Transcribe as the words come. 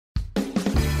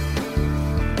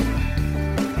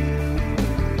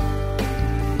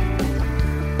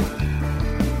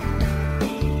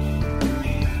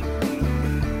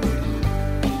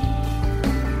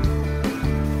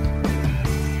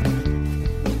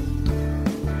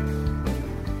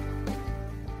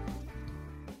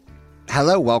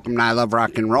Hello, welcome to I Love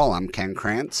Rock and Roll. I'm Ken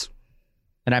Krantz.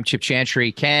 And I'm Chip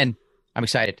Chantry. Ken, I'm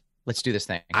excited. Let's do this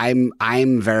thing.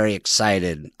 I'm very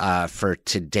excited for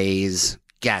today's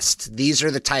guest. These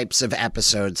are the types of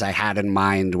episodes I had in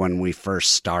mind when we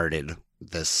first started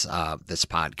this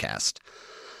podcast.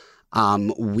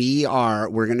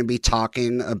 We're going to be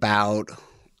talking about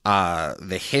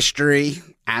the history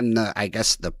and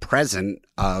the present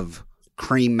of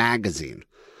Creem magazine.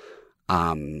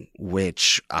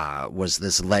 Which was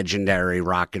this legendary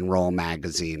rock and roll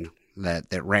magazine that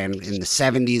ran in the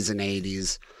 70s and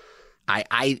 80s.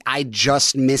 I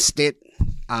just missed it,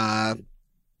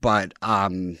 but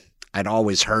I'd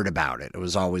always heard about it. It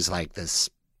was always like this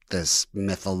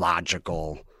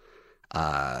mythological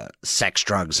sex,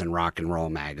 drugs, and rock and roll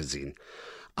magazine.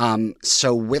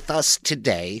 So with us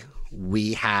today,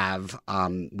 we have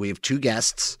two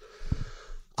guests.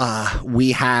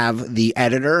 We have the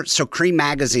editor. So Creem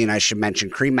Magazine, I should mention,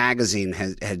 Creem Magazine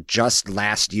had just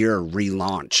last year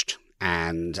relaunched,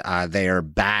 and they are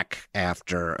back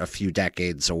after a few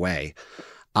decades away.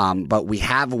 But we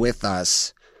have with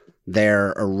us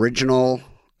their original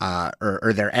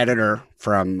or their editor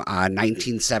from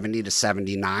 1970 to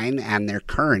 79 and their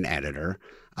current editor,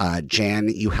 Jan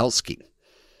Uhelszki.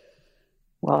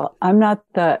 Well, I'm not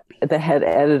the head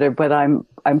editor, but I'm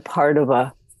part of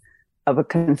a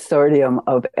consortium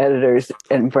of editors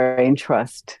and Brain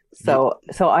Trust. So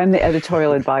I'm the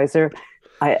editorial advisor.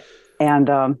 But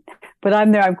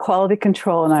I'm there. I'm quality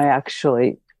control, and I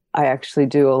actually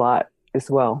do a lot as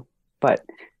well. But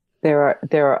there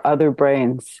are other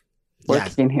brains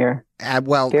working here.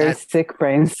 Very sick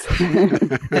brains.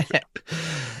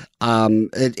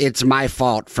 It's my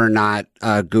fault for not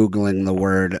Googling the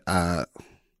word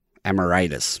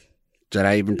emeritus. Did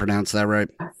I even pronounce that right?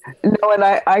 No, and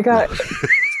I got,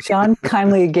 John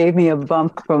kindly gave me a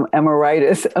bump from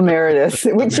emeritus,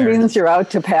 which means you're out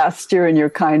to pasture and you're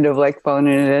kind of like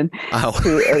phoning it in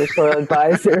to editorial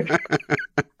advisor.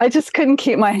 I just couldn't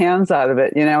keep my hands out of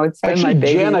it. You know, it's been Actually, my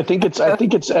baby. Jen, I think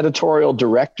it's editorial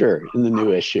director in the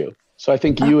new issue. So I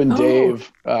think you and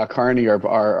Dave Carney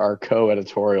are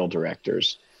co-editorial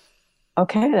directors.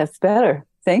 Okay, that's better.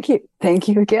 Thank you. Thank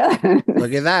you again.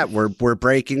 Look at that. We're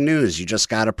breaking news. You just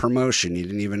got a promotion. You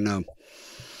didn't even know.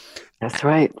 That's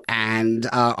right. And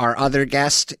our other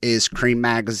guest is Creem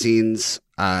Magazine's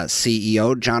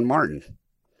CEO, John Martin.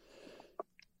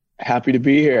 Happy to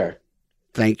be here.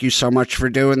 Thank you so much for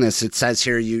doing this. It says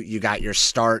here you got your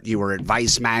start. You were at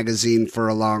Vice Magazine for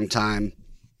a long time.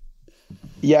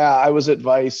 Yeah, I was at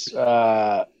Vice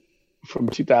from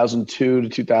 2002 to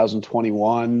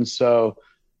 2021. So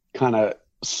kind of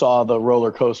saw the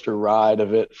roller coaster ride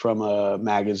of it from a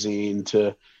magazine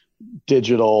to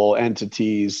digital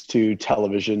entities to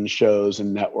television shows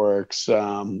and networks,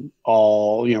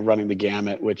 all, running the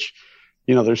gamut, which,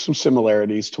 there's some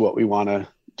similarities to what we want to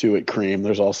do at Creem.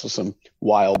 There's also some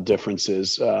wild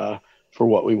differences for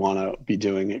what we want to be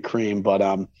doing at Creem. But,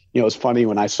 it's funny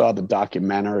when I saw the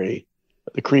documentary,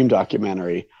 the Creem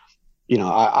documentary,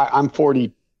 I'm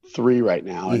 43 right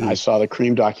now, and I saw the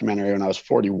Creem documentary when I was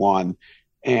 41.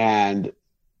 And,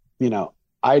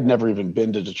 I had never even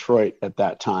been to Detroit at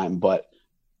that time, but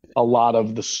a lot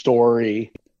of the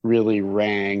story really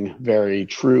rang very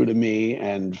true to me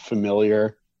and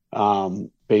familiar,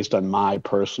 based on my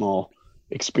personal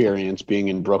experience being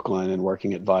in Brooklyn and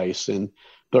working at Vice in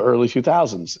the early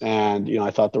 2000s. And, I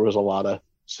thought there was a lot of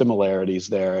similarities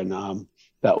there. And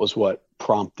that was what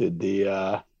prompted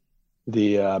the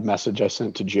message I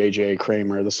sent to JJ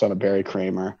Kramer, the son of Barry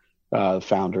Kramer, the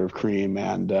founder of Creem,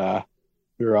 and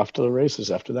we were off to the races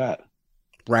after that.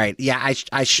 Right. Yeah,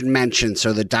 I should mention,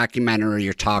 so the documentary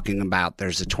you're talking about,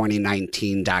 there's a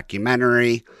 2019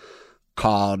 documentary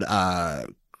called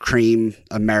Creem,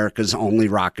 America's Only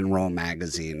Rock and Roll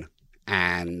Magazine.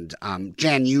 And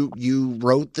Jan, you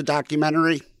wrote the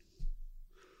documentary?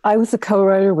 I was a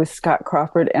co-writer with Scott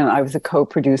Crawford, and I was a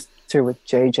co-producer with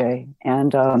JJ.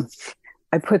 And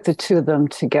I put the two of them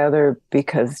together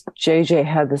because JJ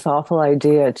had this awful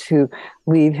idea to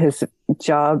leave his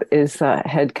job as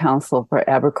head counsel for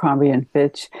Abercrombie and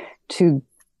Fitch to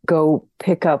go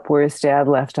pick up where his dad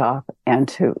left off and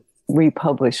to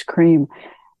republish Creem.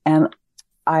 And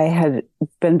I had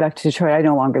been back to Detroit. I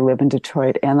no longer live in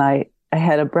Detroit. And I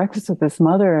had a breakfast with his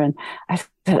mother, and I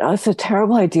said, "Oh, it's a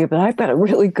terrible idea, but I've got a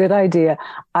really good idea."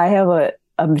 I have a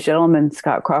gentleman,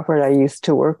 Scott Crawford, I used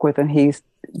to work with, and he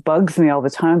bugs me all the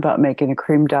time about making a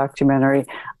Creem documentary.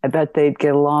 I bet they'd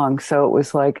get along. So it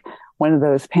was like, one of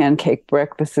those pancake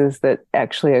breakfasts that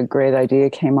actually a great idea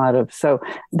came out of. So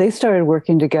they started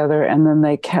working together, and then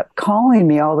they kept calling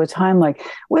me all the time, like,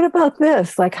 what about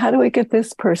this? Like, how do we get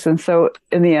this person? So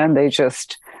in the end, they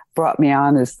just brought me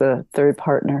on as the third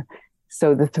partner.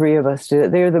 So the three of us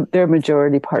did it. They're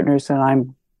majority partners,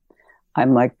 and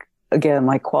I'm like, again,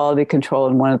 like quality control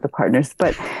and one of the partners.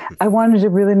 But I wanted to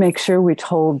really make sure we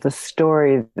told the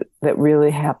story that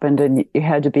really happened, and you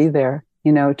had to be there,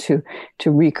 to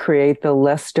recreate the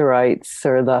Lesterites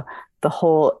or the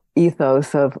whole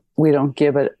ethos of we don't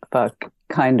give a fuck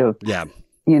kind of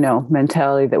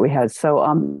mentality that we had. So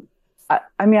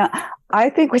I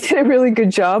think we did a really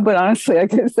good job, but honestly,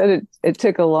 like I said, it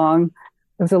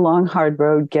was a long, hard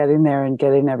road getting there and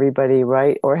getting everybody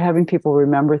right, or having people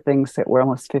remember things that were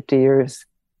almost 50 years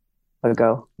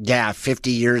ago. Yeah, 50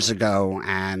 years ago.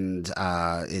 And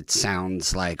it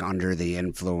sounds like under the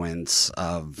influence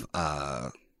of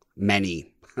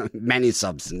many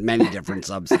different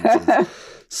substances.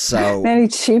 So many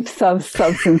cheap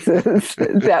substances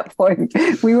at that point.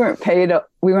 We weren't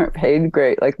paid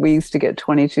great. Like we used to get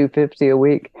 $22.50 a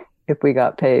week if we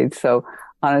got paid. So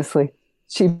honestly,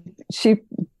 cheap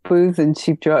booze and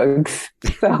cheap drugs.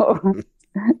 So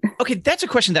okay, that's a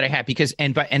question that I have because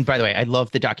and by the way, I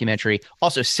love the documentary.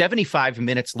 Also 75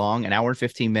 minutes long, an hour and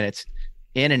 15 minutes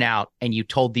in and out, and you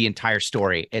told the entire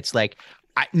story. It's like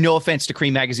no offense to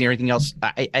Creem Magazine or anything else.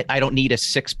 I don't need a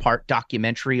 6-part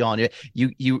documentary on it.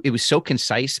 It was so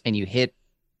concise, and you hit,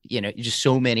 just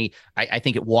so many. I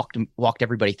think it walked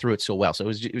everybody through it so well. So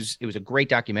it was a great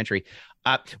documentary.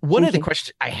 One of the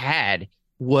questions I had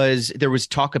was there was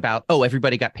talk about,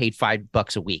 everybody got paid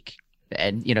 $5 a week.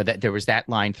 And, that there was that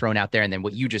line thrown out there. And then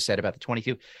what you just said about the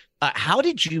 22, how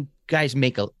did you guys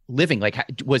make a living? Like,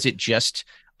 was it just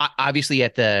obviously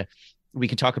we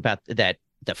can talk about that,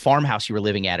 the farmhouse you were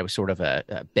living at, it was sort of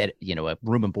a bed, a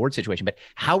room and board situation, but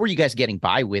how were you guys getting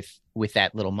by with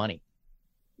that little money?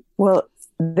 Well,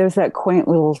 there's that quaint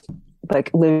little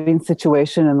like living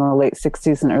situation in the late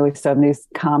 60s and early 70s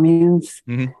communes.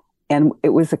 Mm-hmm. And it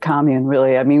was a commune,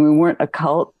 really. I mean, we weren't a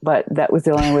cult, but that was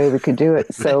the only way we could do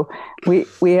it. So we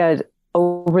had,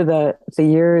 over the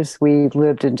years, we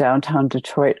lived in downtown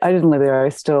Detroit. I didn't live there. I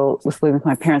still was living with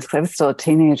my parents because I was still a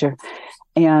teenager.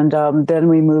 And then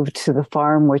we moved to the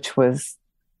farm, which was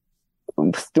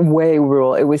way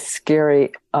rural. It was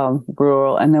scary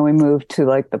rural. And then we moved to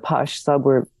like the posh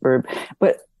suburb.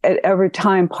 But at every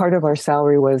time, part of our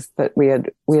salary was that we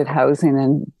had housing,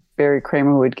 and Barry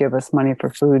Kramer would give us money for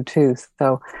food too.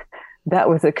 So that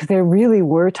was it. Because there really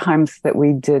were times that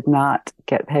we did not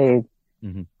get paid,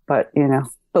 but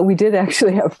we did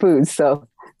actually have food. So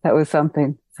that was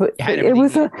something. So it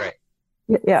was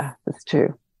yeah, that's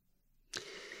true.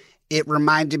 It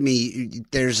reminded me,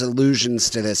 there's allusions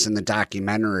to this in the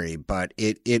documentary, but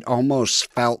it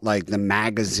almost felt like the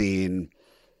magazine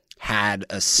had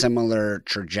a similar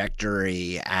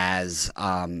trajectory as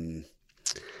an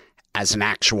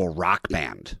actual rock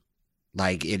band.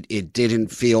 Like it didn't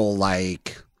feel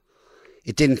like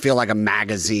a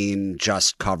magazine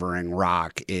just covering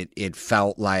rock. It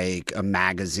felt like a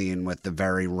magazine with the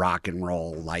very rock and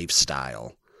roll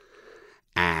lifestyle.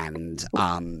 And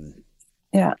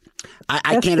yeah,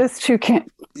 I can't. That's true.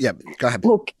 Yeah, go ahead.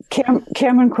 Well,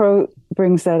 Cameron Crowe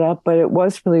brings that up, but it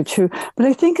was really true. But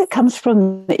I think it comes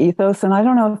from the ethos, and I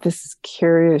don't know if this is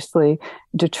curiously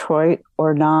Detroit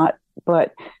or not,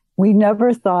 but we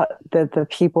never thought that the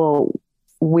people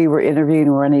we were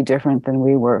interviewing were any different than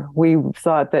we were. We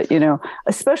thought that,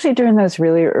 especially during those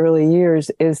really early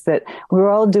years, is that we were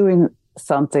all doing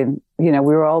something, we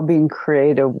were all being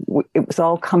creative. It was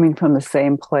all coming from the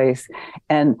same place.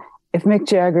 And if Mick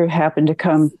Jagger happened to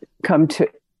come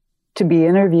to be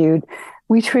interviewed,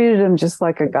 we treated him just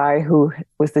like a guy who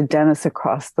was the dentist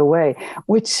across the way,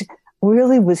 which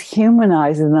really was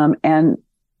humanizing them and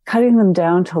cutting them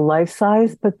down to life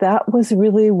size. But that was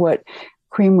really what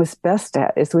Creem was best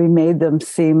at, is we made them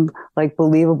seem like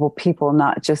believable people,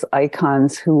 not just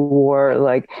icons who wore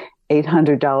like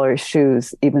 $800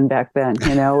 shoes even back then.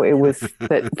 It was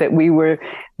that we were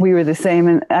the same.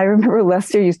 And I remember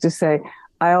Lester used to say,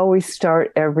 I always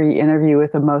start every interview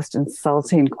with the most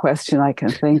insulting question I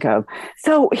can think of.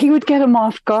 So he would get them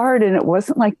off guard, and it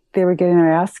wasn't like they were getting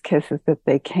their ass kisses that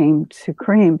they came to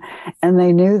Creem, and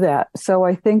they knew that. So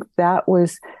I think that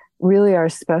was really our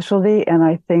specialty, and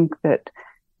I think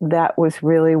that was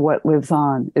really what lives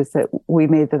on, is that we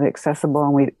made them accessible,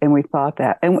 and we thought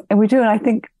that, and we do, and I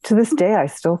think to this day I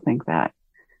still think that.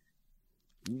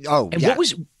 Oh, and yeah.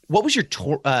 What was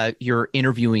your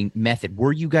interviewing method?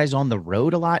 Were you guys on the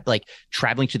road a lot, like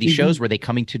traveling to these shows? Were they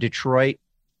coming to Detroit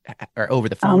or over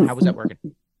the phone? How was that working?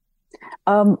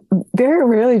 Very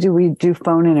rarely do we do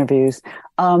phone interviews.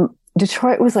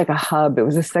 Detroit was like a hub. It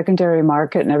was a secondary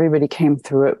market and everybody came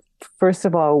through it. First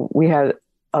of all, we had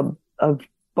a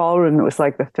ballroom that was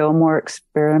like the Fillmore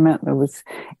Experiment. It was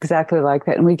exactly like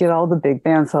that. And we get all the big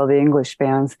bands, all the English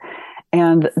bands.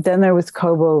 And then there was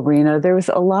Cobo Arena. There was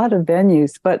a lot of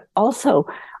venues, but also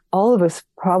all of us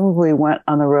probably went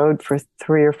on the road for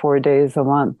 3 or 4 days a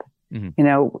month,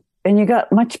 and you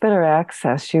got much better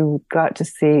access. You got to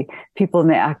see people in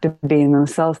the act of being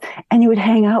themselves, and you would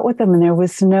hang out with them, and there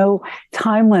was no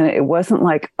time limit. It wasn't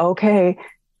like, okay,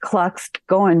 clock's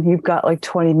going, you've got like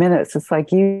 20 minutes. It's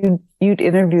like you'd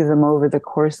interview them over the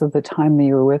course of the time that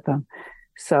you were with them.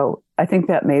 So I think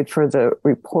that made for the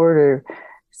reporter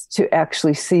to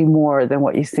actually see more than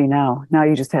what you see now. Now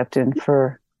you just have to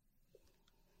infer.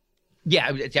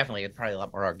 Yeah, definitely. It's probably a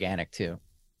lot more organic too.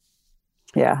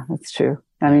 Yeah, that's true.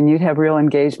 I mean, you'd have real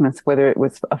engagements, whether it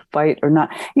was a fight or not.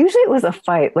 Usually it was a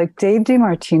fight. Like Dave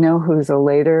DiMartino, who's a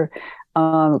later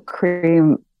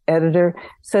Cream editor,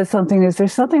 said something, is there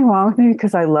something wrong with me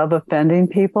because I love offending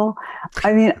people?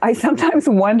 I mean, I sometimes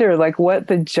wonder like what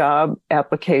the job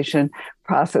application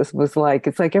process was like.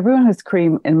 It's like everyone who's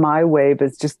Cream in my way, but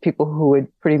it's just people who would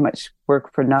pretty much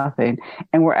work for nothing.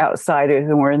 And we're outsiders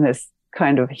and we're in this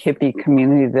kind of hippie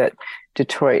community that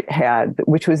Detroit had,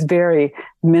 which was very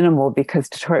minimal because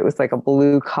Detroit was like a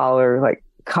blue collar, like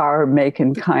car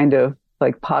making kind of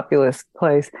like populist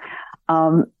place.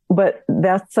 But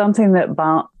that's something that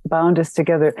bound us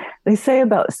together. They say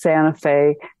about Santa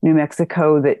Fe, New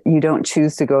Mexico, that you don't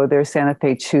choose to go there. Santa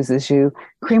Fe chooses you.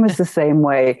 Cream is the same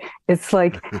way. It's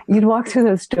like you'd walk through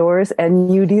those doors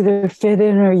and you'd either fit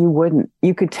in or you wouldn't.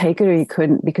 You could take it or you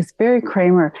couldn't, because Barry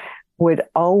Kramer would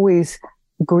always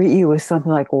greet you with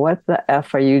something like, what the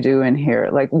F are you doing here?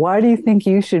 Like, why do you think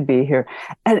you should be here?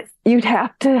 And you'd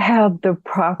have to have the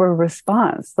proper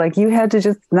response. Like you had to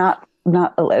just not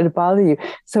let it bother you.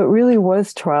 So it really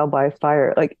was trial by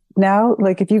fire. Like now,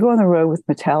 like if you go on the road with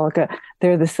Metallica,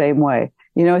 they're the same way.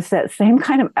 It's that same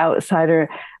kind of outsider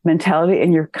mentality,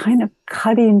 and you're kind of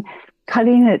cutting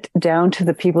it down to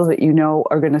the people that you know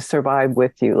are going to survive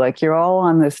with you. Like you're all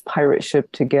on this pirate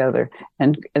ship together,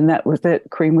 and that was it.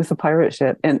 Cream was a pirate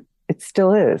ship, and it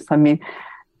still is. I mean,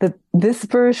 this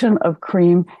version of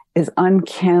Cream is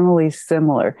uncannily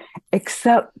similar,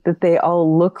 except that they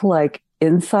all look like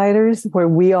insiders where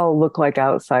we all look like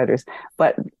outsiders.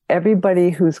 But everybody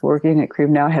who's working at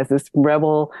Cream now has this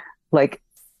rebel, like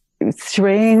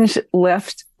strange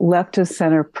left of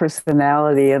center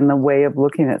personality and the way of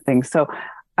looking at things. So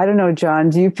I don't know, John,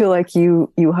 do you feel like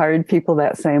you hired people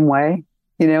that same way?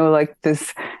 Like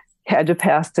this had to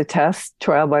pass the test,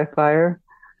 trial by fire?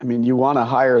 I mean, you want to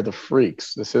hire the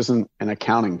freaks. This isn't an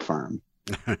accounting firm.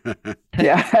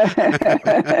 Yeah.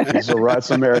 It's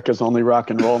America's only rock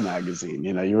and roll magazine.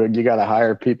 You got to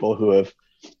hire people who have,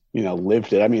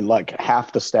 lived it. I mean, like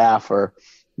half the staff are,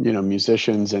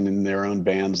 musicians and in their own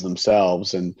bands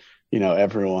themselves. And,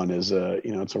 everyone is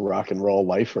it's a rock and roll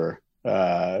lifer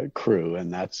crew.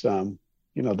 And that's,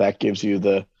 that gives you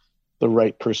the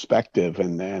right perspective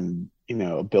and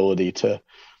ability to,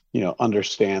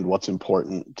 understand what's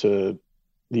important to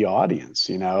the audience,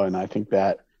 and I think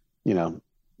that,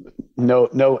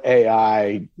 no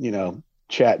AI,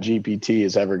 Chat GPT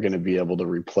is ever going to be able to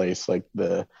replace like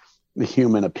the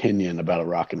human opinion about a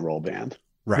rock and roll band.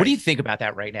 Right. What do you think about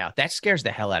that right now? That scares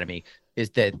the hell out of me, is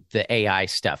the AI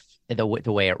stuff, the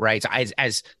way it writes.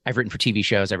 As I've written for TV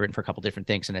shows, I've written for a couple different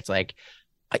things, and it's like,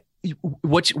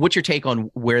 what's your take on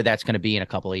where that's going to be in a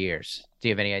couple of years? Do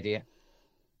you have any idea?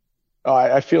 Oh,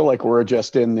 I feel like we're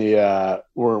just in the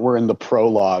we're in the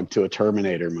prologue to a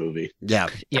Terminator movie. Yeah.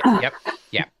 Yep.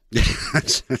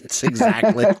 It's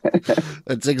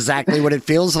exactly what it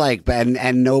feels like,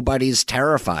 and nobody's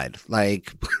terrified.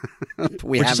 Like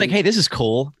we're just like, hey, this is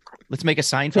cool. Let's make a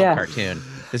Seinfeld cartoon.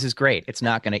 This is great. It's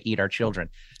not going to eat our children.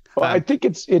 Well, I think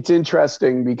it's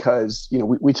interesting because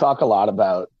we talk a lot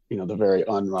about the very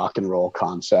un-rock and roll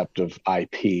concept of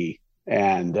IP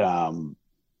and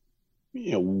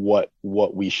what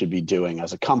we should be doing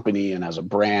as a company and as a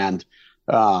brand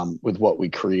with what we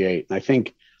create. And I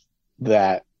think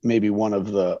that maybe one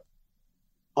of the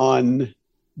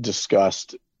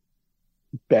undiscussed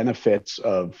benefits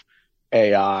of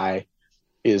AI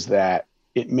is that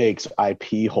it makes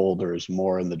IP holders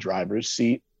more in the driver's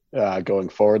seat going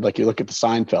forward. Like you look at the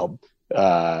Seinfeld,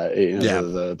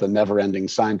 the never-ending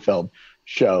Seinfeld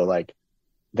show, like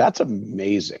that's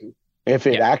amazing. If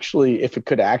it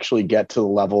could actually get to the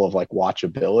level of like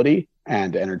watchability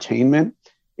and entertainment,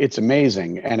 it's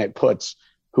amazing. And it puts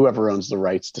whoever owns the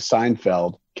rights to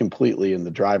Seinfeld completely in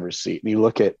the driver's seat. And you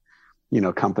look at,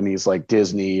 companies like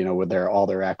Disney, with all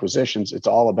their acquisitions, it's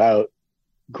all about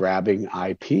grabbing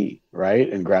IP,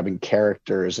 right? And grabbing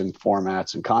characters and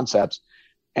formats and concepts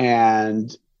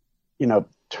and,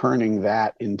 turning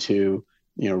that into,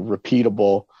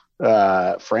 repeatable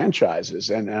franchises.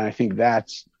 And I think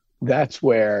that's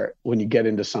where, when you get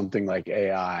into something like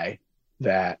AI,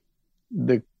 that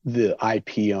the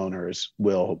IP owners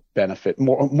will benefit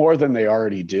more than they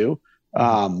already do.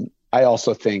 I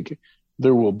also think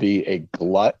there will be a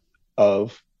glut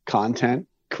of content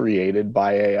created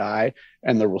by AI,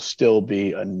 and there will still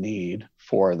be a need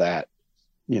for that,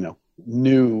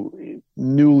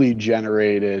 newly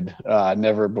generated,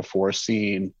 never before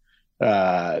seen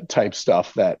type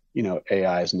stuff that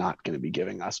AI is not going to be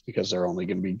giving us, because they're only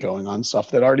going to be going on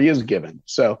stuff that already is given.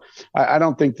 So I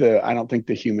don't think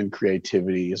the human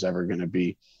creativity is ever going to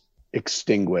be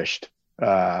extinguished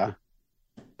by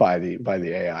the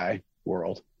AI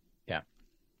world. Yeah.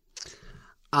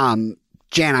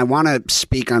 Jan, I want to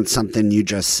speak on something you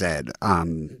just said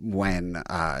when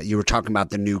you were talking about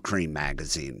the new Cream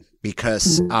magazine,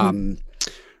 because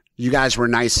you guys were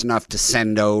nice enough to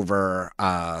send over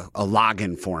a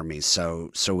login for me so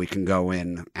we can go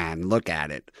in and look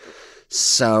at it.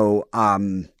 So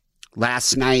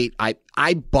last night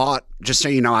I bought, just so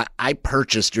you know, I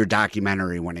purchased your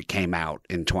documentary when it came out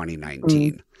in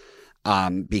 2019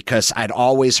 because I'd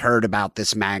always heard about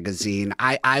this magazine.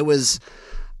 I was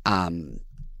when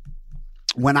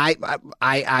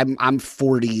I'm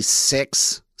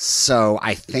 46. So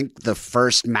I think the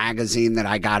first magazine that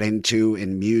I got into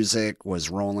in music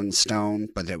was Rolling Stone,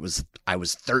 but I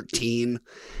was 13,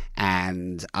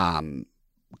 and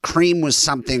Cream was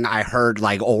something I heard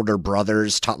like older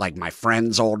brothers taught, like my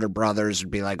friends' older brothers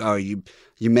would be like, "Oh, you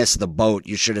missed the boat.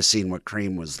 You should have seen what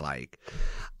Cream was like."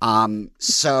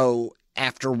 So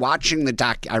after watching I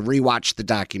rewatched the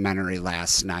documentary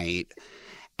last night,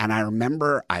 and I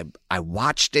remember I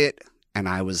watched it and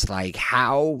I was like,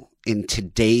 how in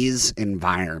today's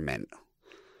environment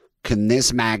can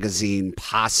this magazine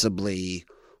possibly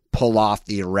pull off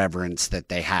the irreverence that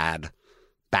they had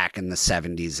back in the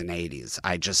 70s and 80s?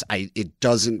 It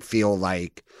doesn't feel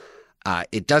like,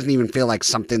 it doesn't even feel like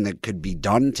something that could be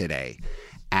done today.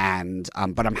 And,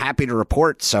 but I'm happy to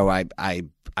report. So I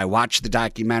watched the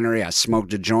documentary, I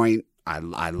smoked a joint, I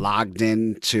logged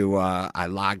into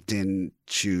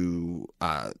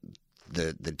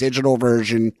the digital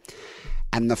version.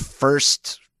 And the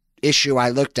first issue I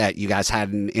looked at, you guys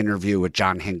had an interview with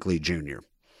John Hinckley Jr.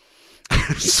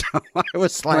 So I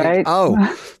was like, right.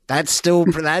 Oh, that's still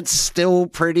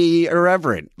pretty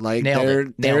irreverent. Like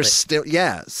they're still,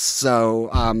 yeah. So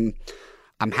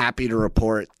I'm happy to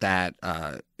report that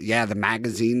the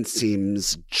magazine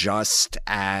seems just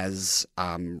as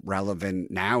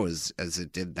relevant now as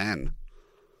it did then.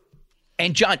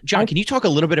 And John, can you talk a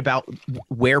little bit about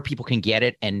where people can get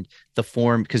it and the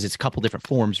form, because it's a couple different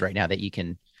forms right now that you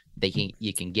can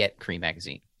get Cream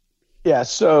magazine. Yeah,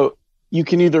 so you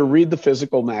can either read the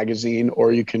physical magazine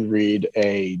or you can read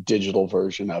a digital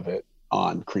version of it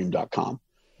on cream.com.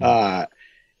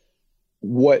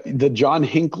 What the John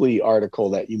Hinckley article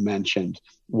that you mentioned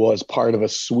was part of a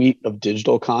suite of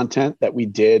digital content that we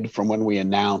did from when we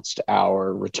announced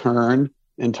our return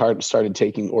and started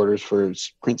taking orders for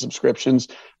print subscriptions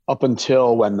up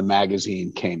until when the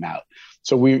magazine came out.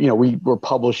 So we were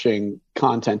publishing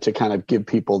content to kind of give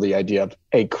people the idea of,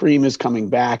 hey, Cream is coming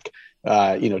back.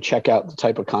 Check out the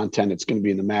type of content it's going to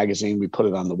be in the magazine. We put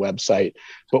it on the website,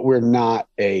 but we're not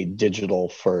a digital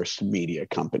first media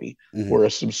company. Mm-hmm. We're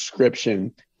a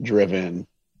subscription driven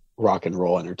rock and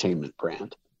roll entertainment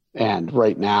brand. And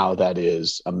right now that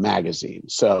is a magazine.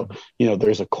 So,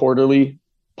 there's a quarterly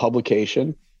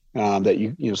publication that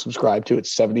you subscribe to.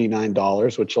 It's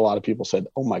 $79, which a lot of people said,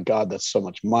 oh my God, that's so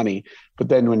much money. But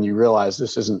then when you realize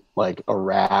this isn't like a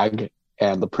rag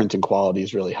and the printing quality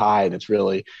is really high and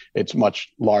it's much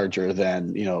larger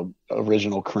than,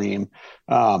 original Cream.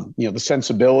 The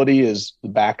sensibility is the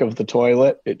back of the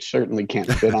toilet. It certainly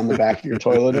can't fit on the back of your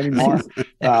toilet anymore.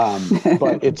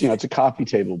 But it's a coffee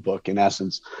table book in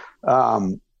essence.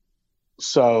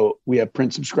 So we have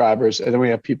print subscribers, and then we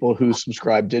have people who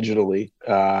subscribe digitally,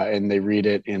 and they read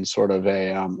it in sort of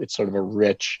it's sort of a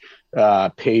rich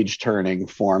page turning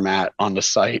format on the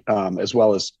site, as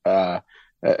well as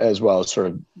sort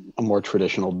of a more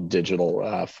traditional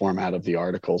digital format of the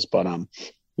articles. But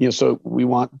so we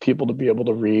want people to be able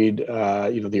to read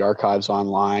the archives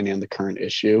online and the current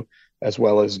issue, as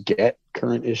well as get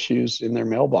current issues in their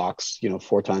mailbox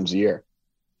 4 times a year.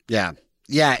 Yeah.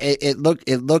 Yeah, it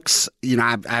looks,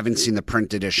 I haven't seen the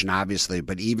print edition obviously,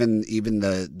 but even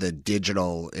the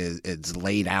digital is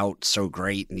laid out so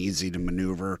great and easy to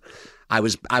maneuver. I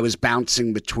was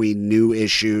bouncing between new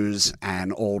issues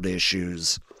and old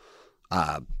issues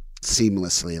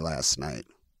seamlessly last night.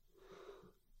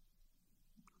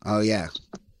 Oh yeah.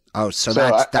 Oh, so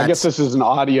that's I guess this is an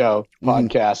audio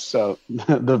podcast, so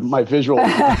my visual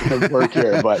doesn't work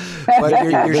here, but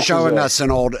you're showing us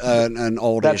an old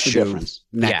issue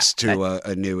next to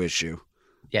a new issue.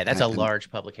 Yeah, that's a large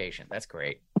publication. That's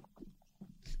great.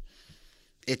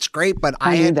 It's great, but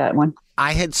I knew that one.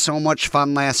 I had so much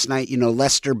fun last night. You know,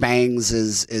 Lester Bangs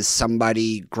is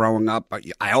somebody growing up.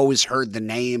 I always heard the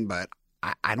name, but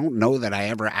I don't know that I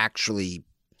ever actually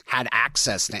had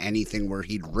access to anything where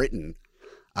he'd written.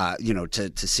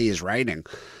 To see his writing.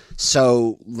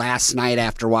 So last night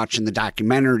after watching the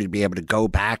documentary, to be able to go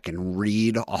back and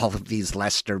read all of these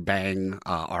Lester Bangs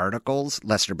articles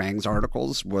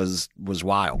was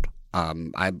wild.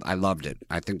 I loved it.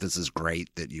 I think this is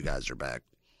great that you guys are back.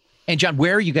 And John,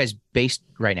 where are you guys based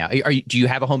right now? Do you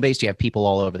have a home base? Do you have people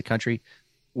all over the country?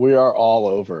 We are all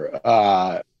over.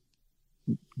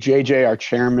 JJ, our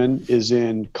chairman, is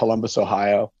in Columbus,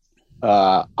 Ohio.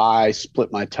 I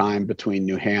split my time between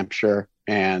New Hampshire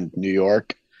and New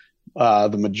York.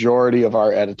 The majority of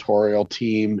our editorial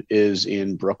team is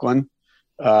in Brooklyn.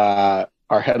 Our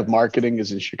head of marketing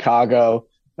is in Chicago.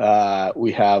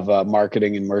 We have a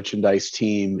marketing and merchandise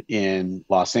team in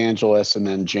Los Angeles, and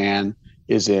then Jan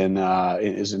is in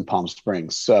Palm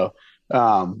Springs. So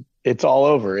it's all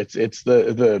over. It's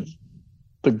the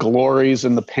glories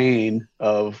and the pain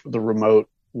of the remote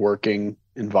working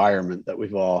environment that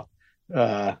we've all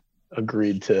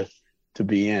agreed to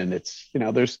be in. It's,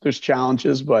 there's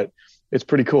challenges, but it's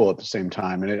pretty cool at the same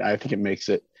time. And I think it makes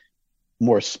it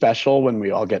more special when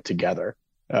we all get together,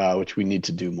 which we need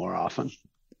to do more often.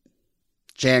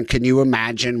 Jan, can you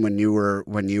imagine when you were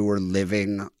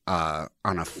living in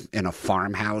a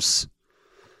farmhouse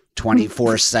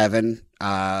 24/7,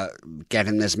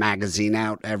 getting this magazine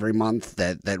out every month,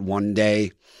 that one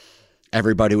day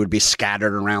everybody would be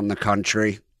scattered around the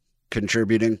country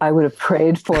contributing? I would have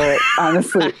prayed for it,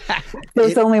 honestly.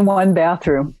 There's only one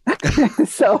bathroom.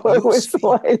 So it was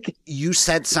like, you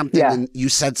said something you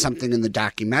said something in the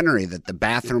documentary that the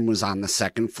bathroom was on the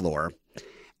second floor,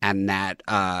 and that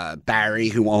Barry,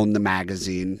 who owned the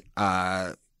magazine,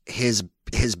 his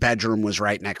bedroom was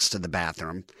right next to the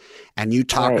bathroom. And you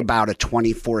talk about a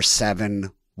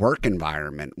 24/7 work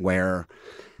environment where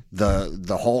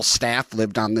the whole staff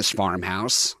lived on this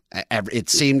farmhouse. It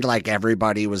seemed like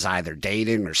everybody was either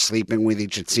dating or sleeping with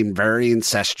each other. It seemed very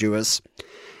incestuous.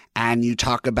 And you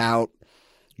talk about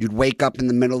you'd wake up in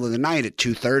the middle of the night at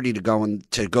 2:30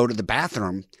 to go to the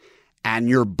bathroom, and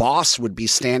your boss would be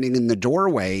standing in the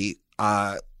doorway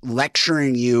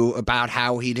lecturing you about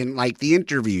how he didn't like the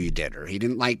interview you did, or he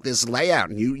didn't like this layout,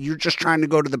 and you're just trying to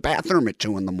go to the bathroom at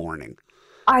 2 a.m.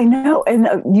 I know. And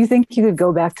you think you could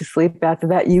go back to sleep after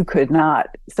that? You could not.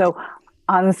 So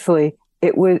honestly,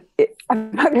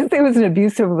 I'm not going to say it was an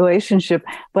abusive relationship,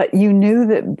 but you knew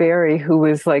that Barry, who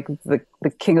was like the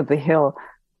king of the hill,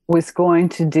 was going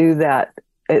to do that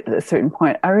at a certain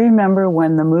point. I remember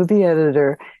when the movie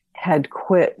editor had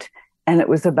quit, and it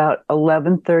was about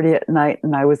 11:30 at night,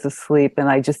 and I was asleep, and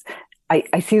I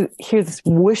hear this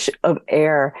whoosh of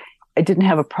air. I didn't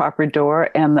have a proper door,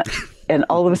 and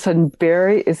all of a sudden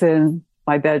Barry is in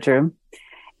my bedroom,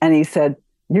 and he said,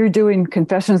 "You're doing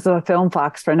Confessions of a Film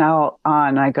Fox for now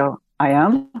on." I go, I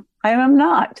am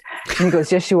not. And he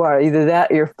goes, "Yes, you are. Either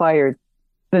that or you're fired."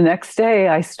 The next day,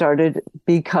 I started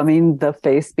becoming the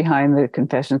face behind the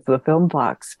Confessions of the Film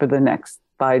Fox for the next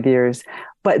 5 years.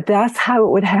 But that's how it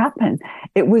would happen.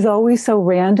 It was always so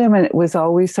random, and it was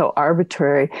always so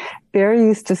arbitrary. Barry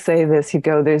used to say this. He'd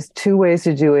go, "There's 2 ways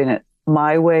of doing it,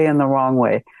 my way and the wrong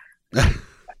way."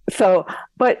 So,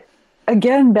 but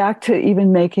again, back to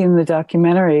even making the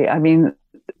documentary, I mean,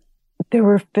 there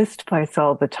were fistfights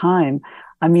all the time.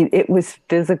 I mean, it was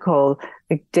physical.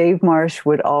 Like Dave Marsh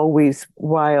would always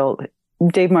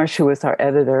Dave Marsh, who was our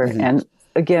editor, and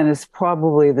again, is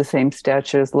probably the same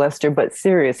stature as Lester, but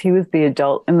serious. He was the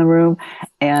adult in the room,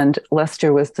 and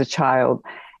Lester was the child.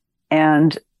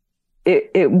 And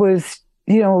it was,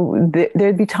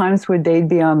 there'd be times where they'd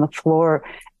be on the floor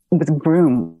with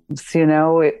brooms.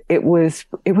 It was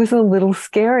a little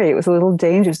scary. It was a little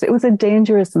dangerous. It was a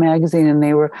dangerous magazine, and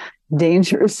they were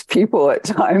dangerous people at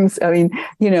times. I mean,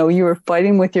 you were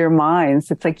fighting with your minds.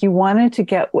 It's like you wanted to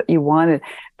get what you wanted.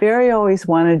 Barry always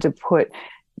wanted to put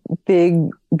big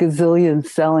gazillion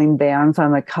selling bands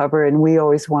on the cover, and we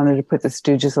always wanted to put the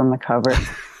Stooges on the cover.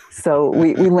 So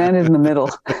we landed in the middle.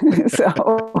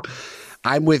 So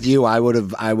I'm with you. I would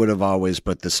have always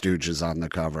put the Stooges on the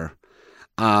cover.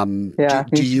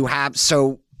 Do you have,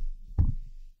 so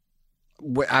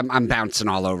I'm bouncing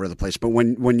all over the place, but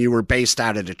when you were based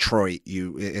out of Detroit,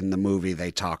 you in the movie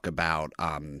they talk about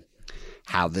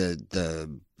how the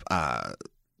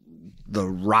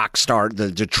rock star,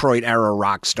 the Detroit era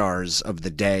rock stars of the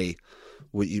day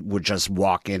would just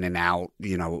walk in and out.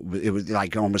 You know, it was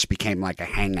like almost became like a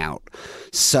hangout.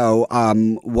 So,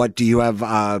 what do you have?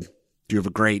 Do you have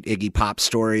a great Iggy Pop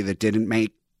story that didn't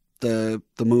make the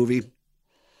movie?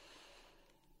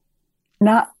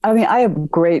 I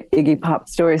have great Iggy Pop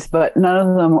stories, but none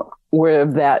of them were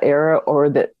of that era, or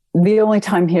that the only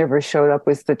time he ever showed up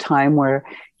was the time where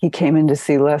he came in to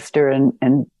see Lester, and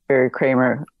Barry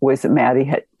Kramer was mad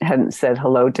he hadn't said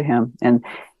hello to him and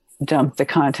dumped the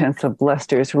contents of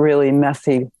Lester's really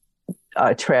messy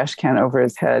trash can over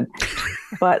his head.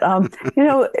 But,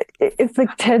 it's like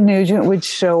Ted Nugent would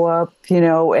show up,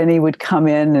 and he would come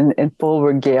in full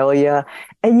regalia.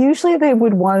 And usually they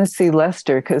would want to see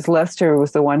Lester because Lester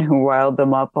was the one who riled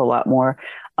them up a lot more.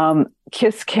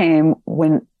 Kiss came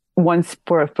once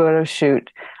for a photo shoot.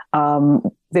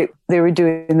 They were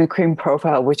doing the Cream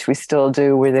profile, which we still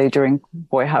do, where they drink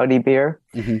Boy Howdy beer.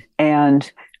 Mm-hmm.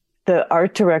 And the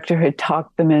art director had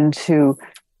talked them into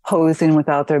posing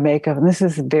without their makeup. And this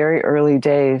is very early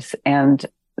days, and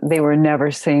they were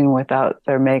never seen without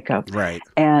their makeup. Right.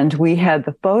 And we had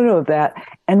the photo of that,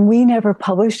 and we never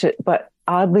published it. But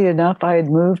oddly enough, I had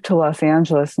moved to Los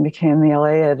Angeles and became the LA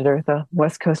editor, the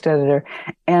West Coast editor.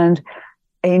 And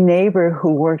a neighbor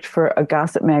who worked for a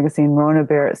gossip magazine, Rona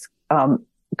Barrett's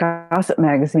gossip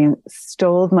magazine,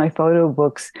 stole my photo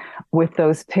books with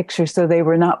those pictures. So they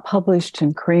were not published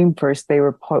in Cream first. They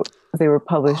were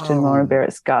published in Rona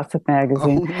Barrett's gossip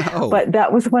magazine. Oh, no. But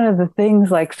that was one of the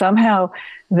things, like somehow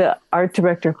the art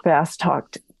director fast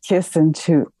talked Kiss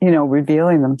into,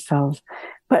 revealing themselves.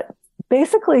 But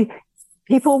basically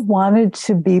people wanted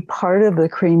to be part of the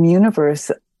Cream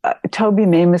universe. Toby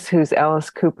Mamus, who's Alice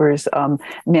Cooper's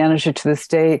manager to this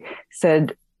day,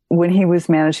 said when he was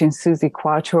managing Suzi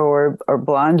Quatro or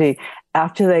Blondie,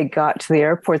 after they got to the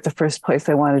airport, the first place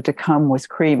they wanted to come was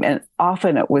Cream. And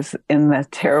often it was in the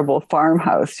terrible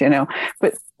farmhouse,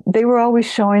 but they were always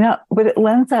showing up. But it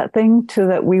lends that thing to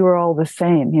that we were all the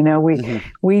same.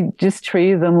 We just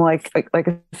treated them like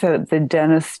I said, the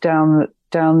dentist down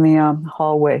the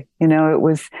hallway.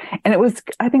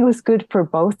 I think it was good for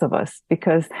both of us,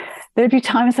 because there'd be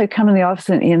times I'd come in the office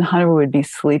and Ian Hunter would be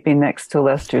sleeping next to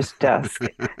Lester's desk.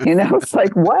 It's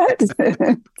like, what?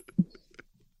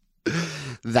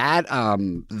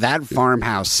 That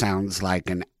farmhouse sounds like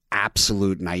an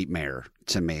absolute nightmare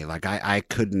to me. Like I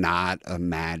could not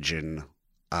imagine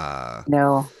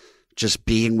no, just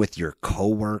being with your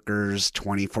coworkers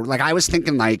 24. Like I was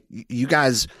thinking, like you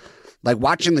guys, like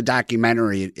watching the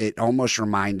documentary, it almost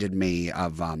reminded me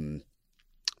of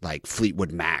like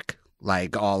Fleetwood Mac,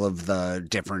 like all of the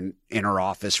different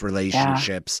inter-office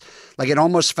relationships. Yeah. Like it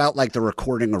almost felt like the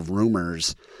recording of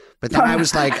Rumors. But then I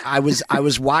was like, I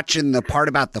was watching the part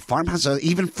about the farmhouse.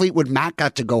 Even Fleetwood Mac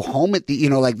got to go home at the,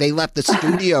 like they left the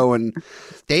studio and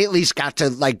they at least got to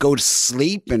like go to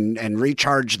sleep and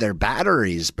recharge their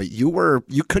batteries. But you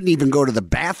couldn't even go to the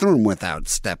bathroom without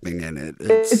stepping in it.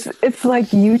 It's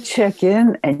like you check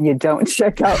in and you don't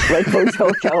check out, like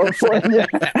Hotel California.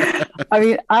 I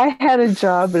mean, I had a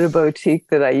job at a boutique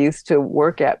that I used to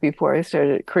work at before I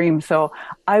started at Cream. So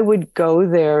I would go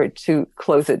there to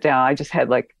close it down. I just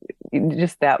had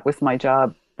that was my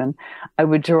job. And I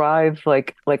would drive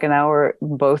like an hour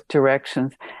in both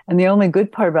directions. And the only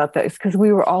good part about that is because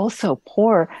we were all so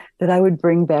poor that I would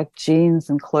bring back jeans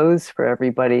and clothes for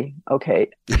everybody. Okay.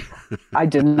 I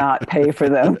did not pay for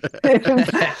them.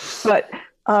 But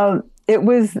it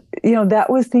was, that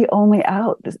was the only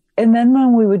out. And then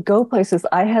when we would go places,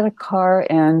 I had a car,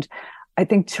 and I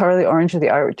think Charlie Oranger, the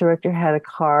art director, had a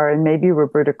car, and maybe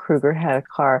Roberta Kruger had a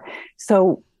car.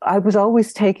 So I was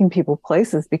always taking people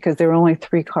places because there were only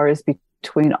 3 cars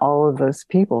between all of those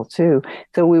people too.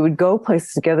 So we would go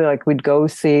places together, like we'd go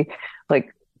see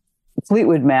like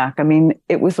Fleetwood Mac. I mean,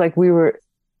 it was like we were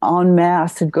en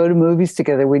masse and go to movies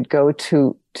together. We'd go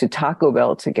to Taco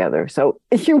Bell together. So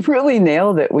you really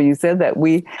nailed it when you said that.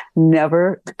 We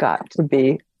never got to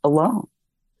be alone.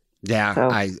 Yeah,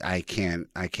 so. I can't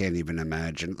even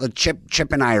imagine.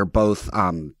 Chip and I are both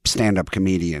stand-up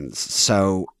comedians.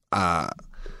 So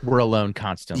we're alone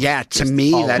constantly. Yeah, to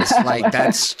me,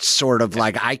 that's sort of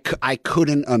like I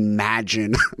couldn't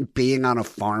imagine being on a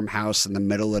farmhouse in the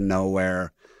middle of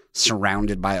nowhere,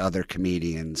 surrounded by other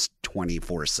comedians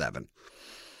 24/7.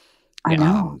 I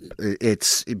know.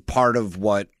 It's part of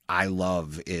what I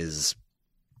love is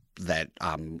that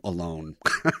I'm alone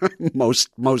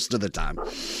most of the time.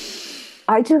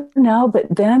 I do now, but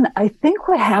then I think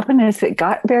what happened is it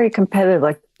got very competitive.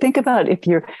 Like, think about if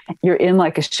you're in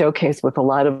like a showcase with a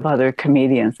lot of other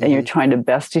comedians and you're trying to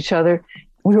best each other.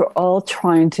 We were all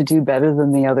trying to do better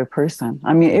than the other person.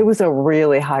 I mean, it was a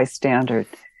really high standard.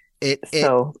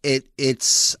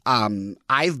 It's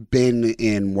I've been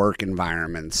in work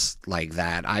environments like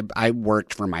that. I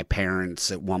worked for my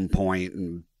parents at one point,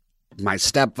 and my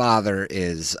stepfather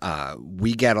is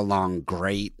we get along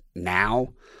great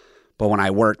now, but when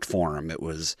I worked for him, it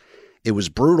was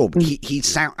brutal.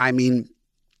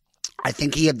 I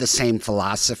think he had the same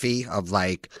philosophy of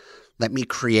like, let me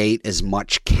create as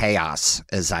much chaos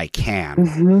as I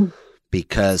can,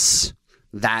 because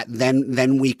that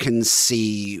then we can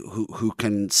see who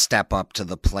can step up to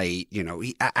the plate. You know,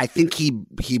 I think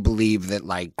he believed that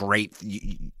like great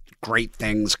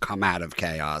things come out of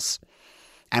chaos,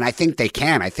 and I think they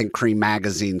can. I think Cream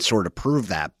Magazine sort of proved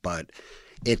that, but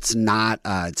it's not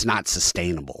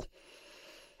sustainable.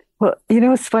 Well,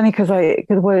 it's funny because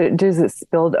what it does is it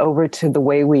spilled over to the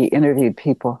way we interviewed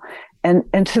people.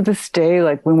 And to this day,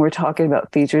 like when we're talking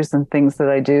about features and things that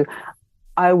I do,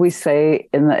 I always say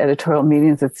in the editorial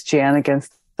meetings, it's Jan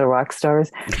against the rock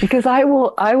stars, because I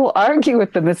will argue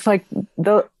with them. It's like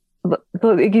the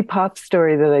Iggy Pop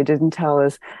story that I didn't tell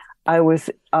is I was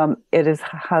at his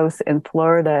house in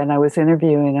Florida and I was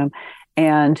interviewing him,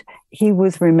 and he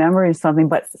was remembering something.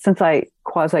 But since I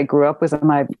quasi grew up with him,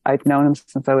 I've known him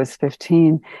since I was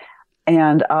 15.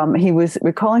 And he was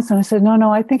recalling something. I said,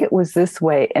 no, I think it was this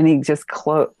way. And he just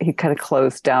he kind of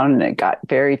closed down, and it got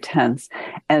very tense.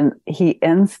 And he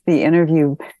ends the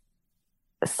interview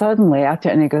suddenly after,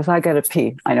 and he goes, I got to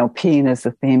pee. I know peeing is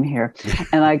the theme here.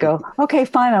 And I go, okay,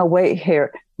 fine, I'll wait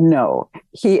here. No,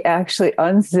 he actually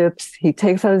unzips, he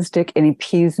takes out his dick and he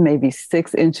pees maybe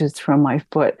 6 inches from my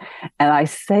foot. And I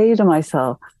say to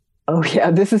myself, oh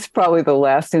yeah, this is probably the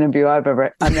last interview I'm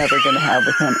ever going to have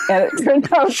with him. And it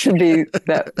turned out to be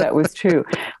that was true.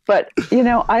 But,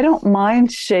 I don't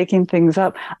mind shaking things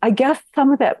up. I guess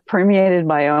some of that permeated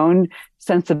my own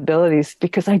sensibilities,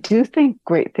 because I do think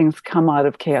great things come out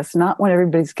of chaos, not when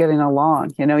everybody's getting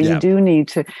along. You do need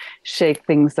to shake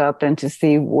things up and to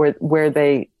see where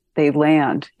they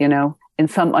land, in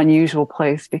some unusual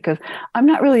place, because I'm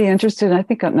not really interested, and I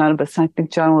think none of us, I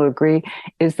think John will agree,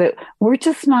 is that we're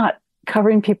just not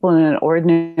covering people in an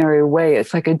ordinary way.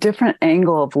 It's like a different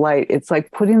angle of light. It's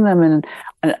like putting them in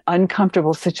an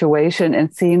uncomfortable situation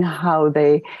and seeing how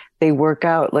they work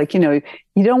out. Like, you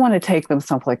don't want to take them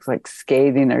someplace like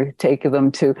skating or take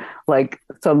them to like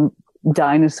some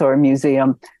dinosaur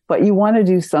museum, but you want to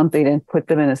do something and put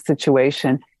them in a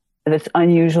situation that's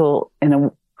unusual in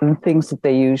things that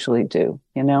they usually do,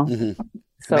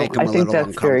 So I think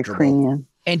that's very Creamian.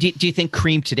 And do you think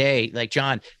Cream today, like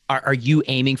John, are you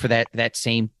aiming for that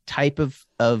same type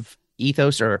of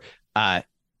ethos, or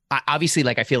obviously,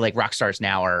 like I feel like rock stars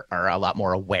now are a lot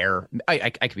more aware. I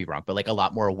could be wrong, but like a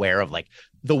lot more aware of like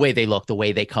the way they look, the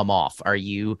way they come off. Are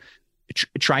you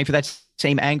trying for that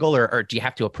same angle, or do you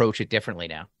have to approach it differently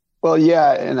now? Well,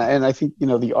 yeah, and I think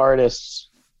the artists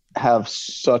have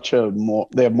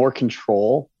they have more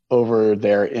control over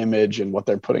their image and what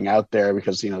they're putting out there,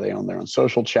 because they own their own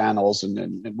social channels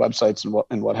and websites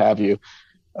and what have you.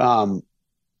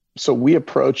 So we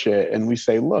approach it and we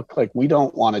say, look, like we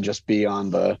don't want to just be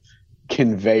on the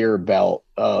conveyor belt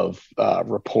of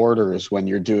reporters when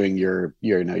you're doing your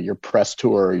press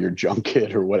tour or your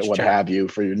junket or what have you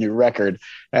for your new record,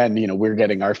 and we're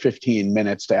getting our 15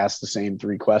 minutes to ask the same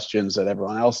 3 questions that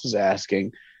everyone else is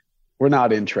asking. We're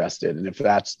not interested. And if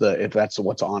that's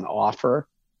what's on offer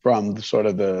from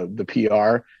the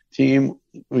PR team,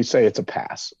 we say it's a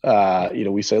pass.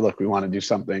 We say, look, we want to do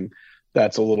something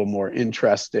that's a little more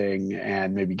interesting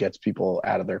and maybe gets people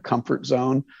out of their comfort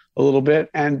zone a little bit.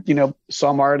 And,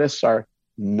 some artists are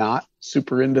not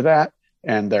super into that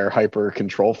and they're hyper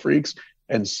control freaks,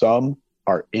 and some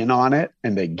are in on it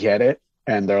and they get it.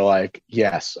 And they're like,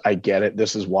 yes, I get it.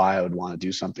 This is why I would want to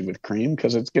do something with Cream,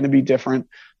 because it's going to be different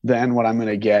than what I'm going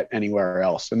to get anywhere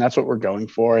else. And that's what we're going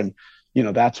for. And,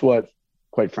 that's what,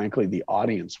 quite frankly, the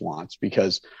audience wants,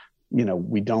 because,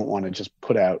 we don't want to just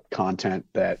put out content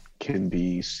that can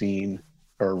be seen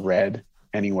or read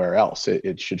anywhere else.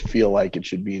 It should feel like it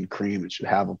should be in Cream. It should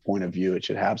have a point of view. It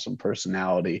should have some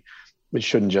personality. It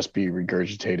shouldn't just be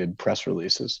regurgitated press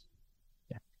releases.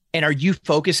 Yeah. And are you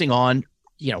focusing on,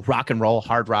 rock and roll,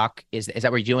 hard rock? Is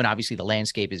that what you're doing? Obviously, the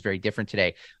landscape is very different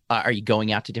today. Are you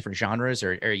going out to different genres,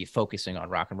 or are you focusing on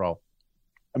rock and roll?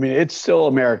 I mean, it's still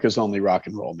America's only rock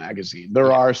and roll magazine.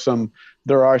 There are some,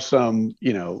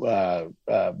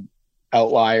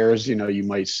 outliers. You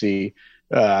might see,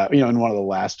 in one of the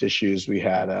last issues we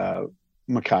had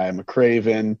Micaiah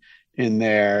McCraven in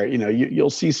there. You'll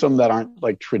see some that aren't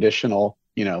like traditional,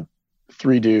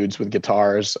 three dudes with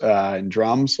guitars and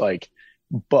drums,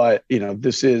 but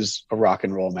this is a rock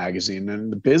and roll magazine,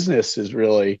 and the business is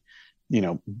really,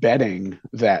 betting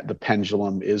that the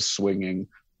pendulum is swinging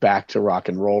back to rock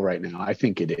and roll right now. I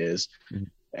think it is. Mm-hmm.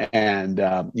 And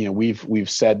we've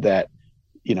said that,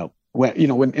 when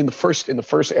in the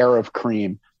first era of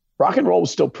Cream, rock and roll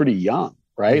was still pretty young,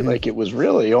 right? Mm-hmm. Like it was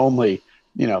really only,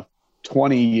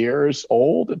 20 years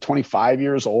old, 25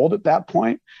 years old at that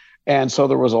point. And so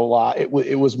there was a lot, it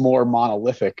was more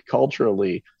monolithic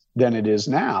culturally than it is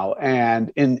now.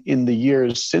 And in the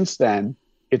years since then,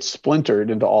 it's splintered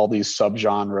into all these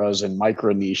subgenres and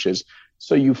micro niches.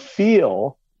 So you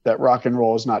feel that rock and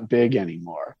roll is not big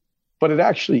anymore, but it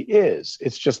actually is.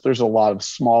 It's just, there's a lot of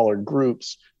smaller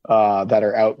groups that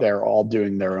are out there all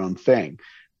doing their own thing.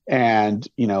 And,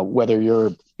 whether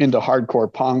you're into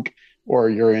hardcore punk or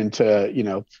you're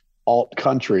into, alt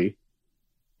country,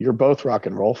 you're both rock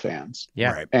and roll fans.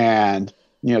 Yeah. Right. And,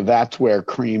 that's where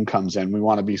Cream comes in. We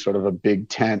want to be sort of a big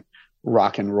tent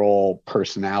rock and roll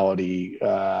personality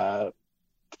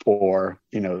for,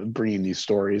 bringing these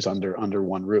stories under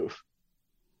one roof.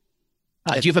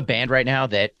 Do you have a band right now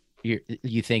that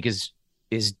you think is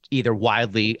either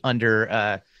wildly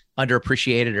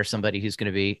underappreciated or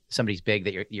somebody's big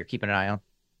that you're keeping an eye on?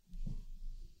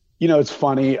 It's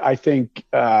funny. I think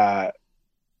Viagra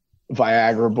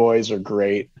Boys are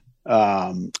great.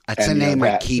 That's a name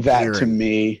I keep hearing.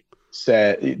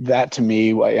 That to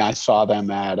me, I saw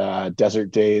them at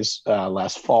Desert Days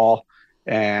last fall,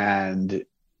 and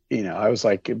I was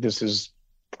like, this is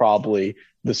probably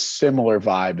the similar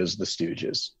vibe as the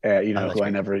Stooges. Who I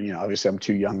never, obviously I'm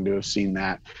too young to have seen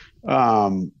that.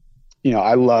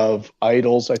 I love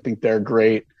Idols. I think they're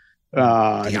great. The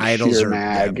Idols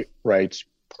Mag writes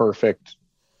perfect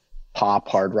pop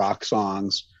hard rock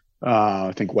songs.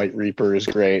 I think White Reaper is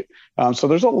great. So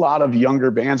there's a lot of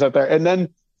younger bands out there. And then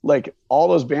like all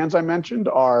those bands I mentioned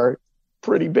are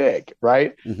pretty big,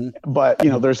 right? Mm-hmm. But,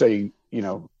 there's an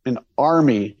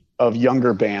army of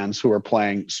younger bands who are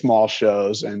playing small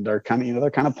shows and are kind of,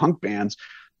 they're kind of punk bands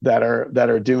that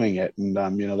are doing it. And,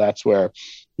 that's where,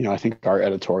 I think our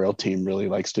editorial team really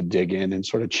likes to dig in and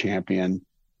sort of champion,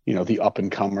 the up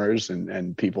and comers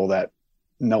and people that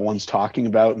no one's talking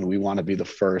about. And we want to be the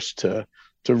first to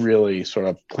really sort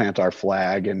of plant our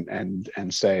flag and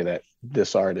say that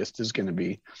this artist is going to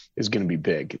be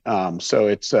big. So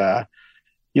it's,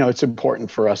 it's important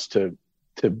for us to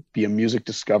be a music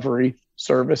discovery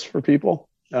service for people,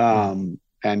 and,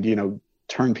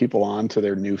 turn people on to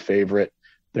their new favorite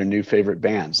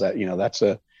bands. That, that's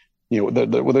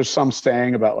there's some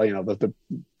saying about, the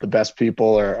best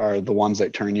people are the ones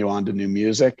that turn you on to new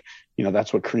music.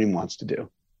 That's what Cream wants to do.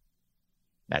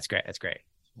 That's great.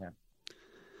 Yeah.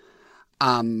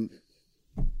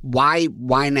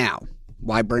 Why now?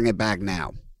 Why bring it back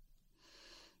now?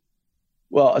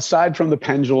 Well, aside from the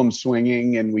pendulum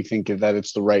swinging, and we think that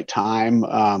it's the right time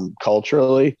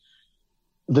culturally,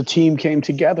 the team came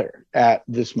together at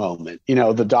this moment.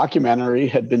 The documentary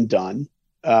had been done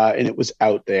and it was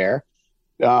out there.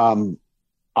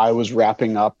 I was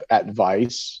wrapping up at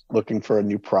Vice looking for a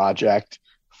new project.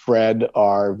 Fred,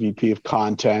 our VP of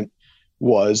content,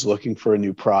 was looking for a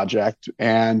new project.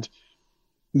 And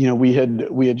we had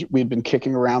been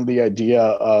kicking around the idea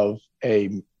of a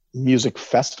music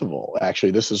festival.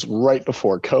 Actually, this is right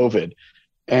before COVID,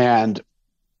 and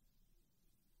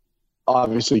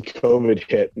obviously COVID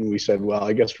hit, and we said, well,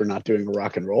 I guess we're not doing a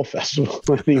rock and roll festival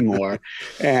anymore.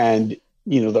 And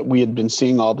that we had been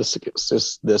seeing all this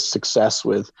success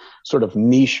with sort of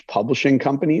niche publishing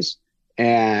companies,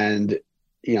 and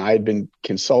I had been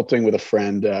consulting with a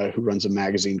friend who runs a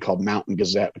magazine called Mountain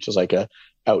Gazette, which is like a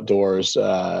outdoors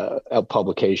out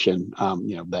publication,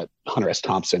 that Hunter S.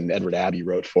 Thompson and Edward Abbey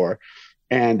wrote for.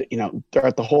 And,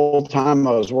 throughout the whole time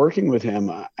I was working with him,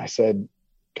 I said,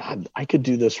 God, I could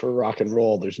do this for rock and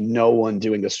roll. There's no one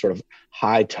doing this sort of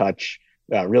high touch,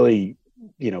 really,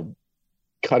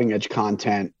 cutting edge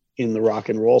content in the rock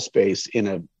and roll space in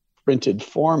a printed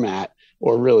format,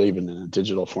 or really even in a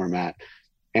digital format.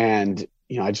 And,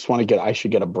 I just I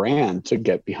should get a brand to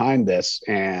get behind this,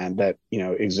 and that,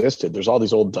 existed. There's all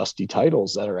these old dusty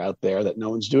titles that are out there that no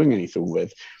one's doing anything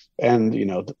with. And,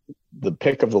 the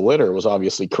pick of the litter was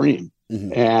obviously Cream.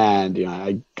 Mm-hmm. And,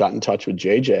 I got in touch with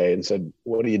JJ and said,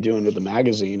 what are you doing with the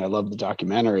magazine? I love the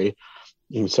documentary.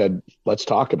 And he said, let's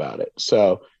talk about it.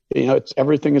 So,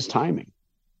 everything is timing.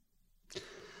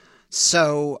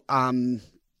 So,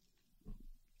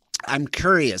 I'm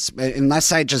curious,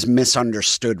 unless I just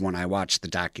misunderstood when I watched the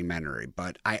documentary,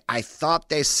 but I thought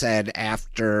they said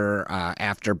after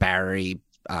Barry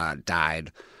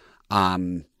died,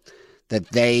 that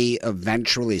they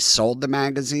eventually sold the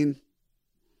magazine,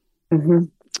 Mm-hmm.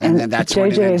 and then that's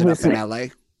when it ended up in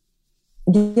L.A.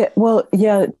 Yeah, well,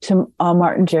 yeah, to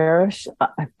Martin Jarish,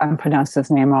 I'm pronouncing his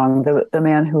name wrong. The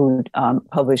man who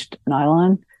published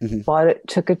Nylon bought it,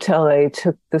 took it to LA,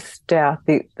 took the staff,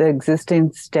 the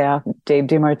existing staff, Dave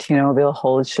DiMartino, Bill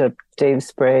Holdship, Dave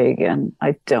Sprague, and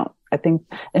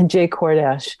and Jay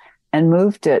Kordash, and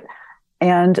moved it.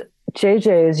 And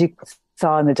JJ, as you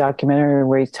saw in the documentary,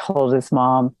 where he told his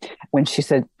mom when she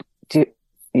said,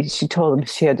 she told him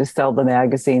she had to sell the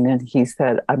magazine, and he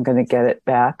said, "I'm going to get it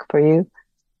back for you."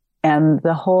 And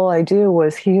the whole idea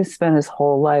was he has spent his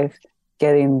whole life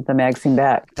getting the magazine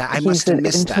back. I must have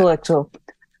missed intellectual.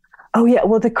 Oh yeah.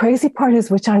 Well, the crazy part is,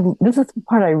 this is the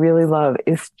part I really love,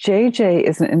 is JJ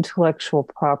is an intellectual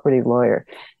property lawyer.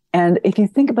 And if you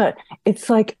think about it, it's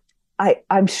like,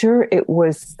 I'm sure it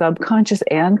was subconscious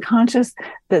and conscious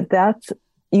that's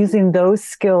using those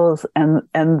skills and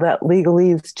that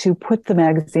legalese to put the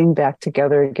magazine back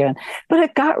together again. But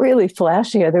it got really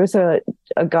flashy. There was a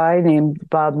guy named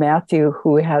Bob Matthew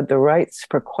who had the rights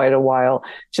for quite a while,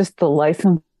 just the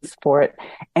license for it.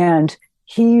 And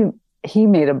he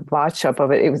made a botch up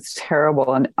of it. It was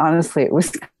terrible. And honestly, it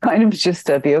was kind of just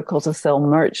a vehicle to sell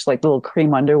merch, like little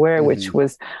cream underwear, which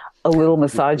was a little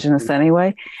misogynist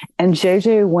anyway. And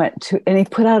JJ and he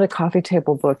put out a coffee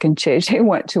table book, and JJ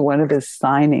went to one of his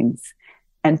signings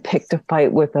and picked a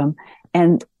fight with him.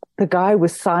 And the guy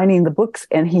was signing the books,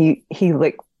 and he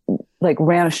like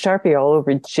ran a Sharpie all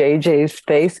over JJ's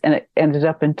face, and it ended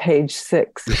up in page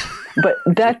 6. But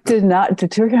that did not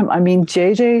deter him. I mean,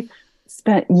 JJ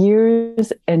spent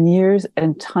years and years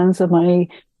and tons of money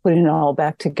putting it all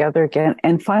back together again.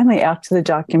 And finally, after the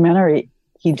documentary,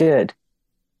 he did.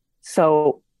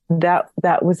 So that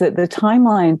was it. The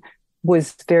timeline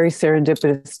was very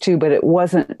serendipitous too, but it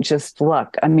wasn't just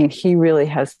luck. I mean, he really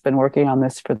has been working on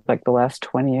this for like the last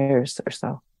 20 years or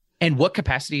so. And what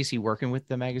capacity is he working with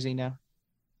the magazine now?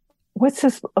 What's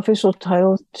his official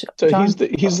title, So John?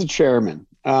 he's the chairman.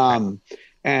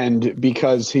 And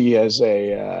because he has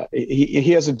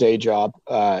he has a day job,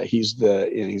 he's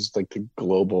like the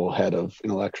global head of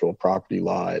intellectual property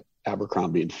law at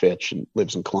Abercrombie and Fitch, and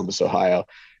lives in Columbus, Ohio.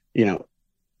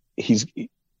 He's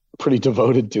pretty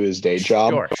devoted to his day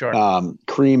job. Sure.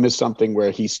 Cream is something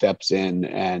where he steps in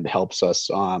and helps us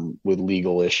with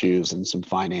legal issues and some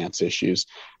finance issues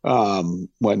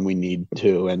when we need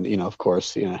to. And, of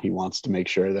course, he wants to make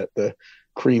sure that the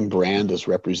Cream brand is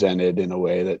represented in a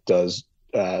way that does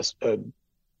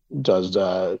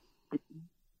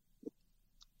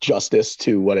justice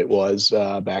to what it was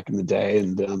back in the day,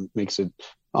 and makes it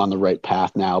on the right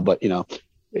path now. But,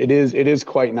 it is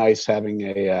quite nice having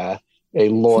a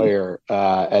lawyer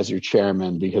as your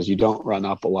chairman, because you don't run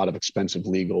up a lot of expensive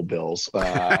legal bills.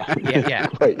 Yeah.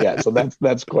 Right. Yeah. So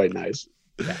that's quite nice.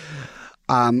 Yeah.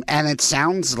 And it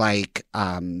sounds like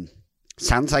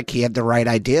he had the right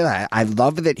idea. I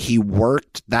love that he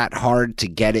worked that hard to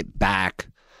get it back,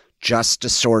 just to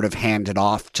sort of hand it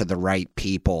off to the right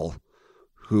people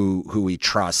who he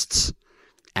trusts,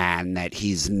 and that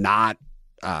he's not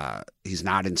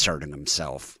inserting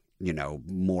himself,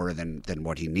 more than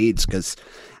what he needs. Because,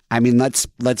 I mean, let's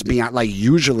be honest, like,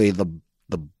 usually the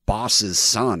boss's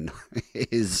son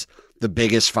is the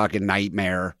biggest fucking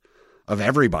nightmare of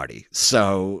everybody.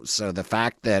 So the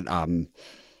fact that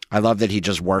I love that he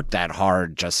just worked that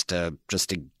hard just to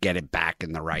get it back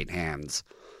in the right hands,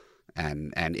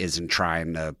 and isn't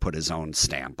trying to put his own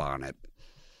stamp on it.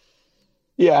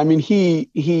 Yeah, I mean,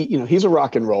 he's a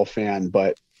rock and roll fan,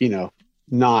 but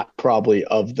not probably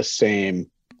of the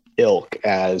same ilk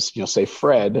as, say,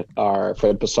 Fred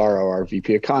Passaro, our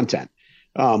VP of content.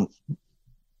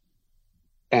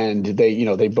 And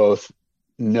they both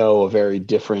know a very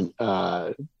different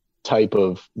type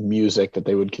of music that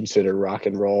they would consider rock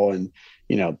and roll, and,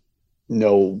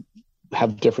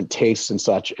 have different tastes and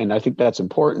such. And I think that's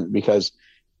important, because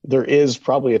there is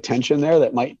probably a tension there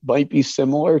that might be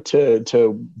similar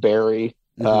to Barry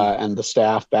and the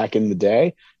staff back in the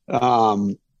day.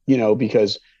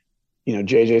 Because,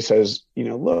 JJ says,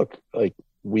 look, like,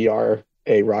 we are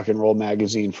a rock and roll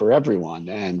magazine for everyone.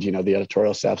 And, the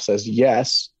editorial staff says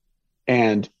yes.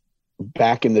 And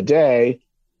back in the day,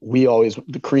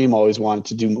 the Cream always wanted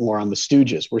to do more on the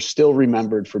Stooges. We're still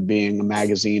remembered for being a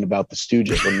magazine about the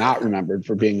Stooges. We're not remembered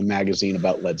for being a magazine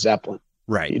about Led Zeppelin.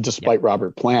 Right. Despite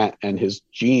Robert Plant and his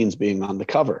jeans being on the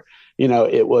cover.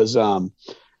 It was,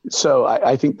 so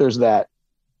I think there's that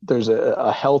there's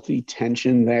a healthy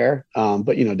tension there.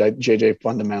 But, you know, JJ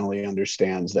fundamentally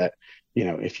understands that, you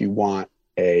know, if you want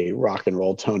a rock and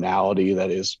roll tonality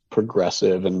that is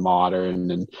progressive and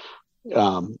modern and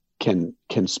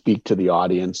can speak to the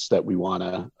audience that we want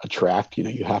to attract, you know,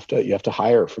 you have to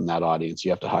hire from that audience.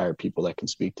 You have to hire people that can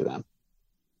speak to them.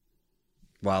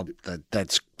 Well,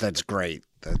 that's great.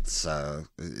 That's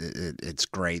it's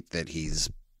great that he's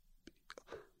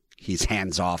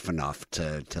hands off enough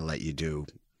to let you do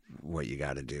what you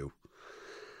got to do.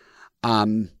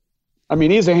 I mean,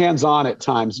 he's a hands-on at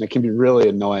times, and it can be really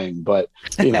annoying. But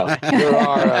you know, there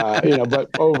are you know. But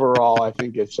overall, I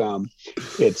think it's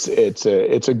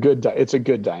a good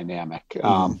dynamic.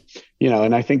 You know,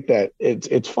 and I think that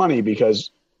it's funny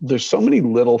because there's so many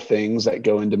little things that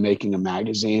go into making a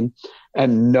magazine,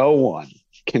 and no one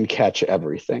can catch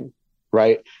everything,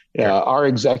 right? Our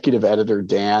executive editor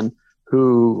Dan,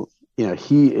 who, you know,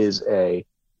 he is a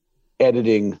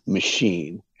editing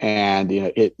machine. And, you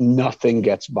know, nothing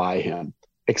gets by him,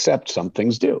 except some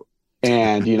things do.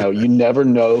 And, you know, you never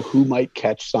know who might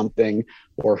catch something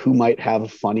or who might have a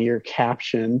funnier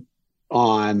caption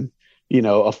on, you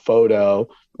know, a photo,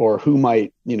 or who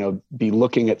might, you know, be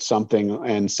looking at something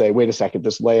and say, wait a second,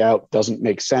 this layout doesn't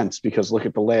make sense because look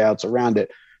at the layouts around it.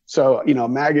 So, you know, a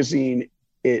magazine,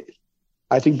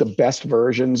 I think the best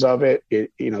versions of it,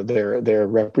 you know, they're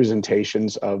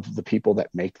representations of the people that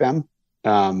make them.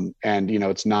 And, you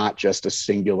know, it's not just a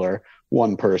singular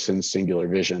one person's singular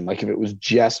vision. Like if it was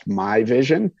just my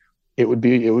vision, it would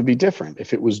be different.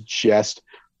 If it was just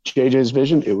JJ's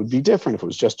vision, it would be different. If it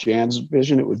was just Jan's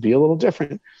vision, it would be a little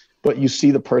different. But you see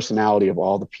the personality of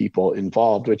all the people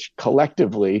involved, which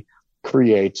collectively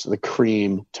creates the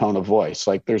Cream tone of voice.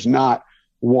 Like there's not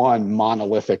one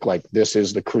monolithic, like this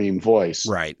is the Cream voice.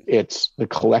 Right. It's the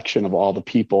collection of all the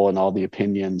people and all the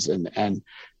opinions and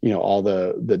you know, all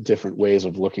the different ways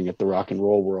of looking at the rock and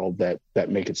roll world that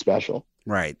make it special.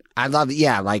 Right. I love it.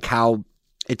 Yeah. Like how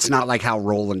it's not like how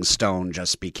Rolling Stone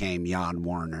just became Jan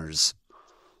Warner's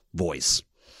voice.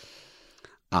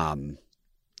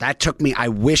 That took me, I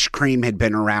wish Cream had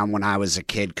been around when I was a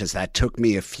kid, because that took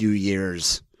me a few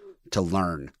years to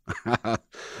learn.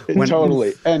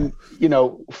 Totally. And, you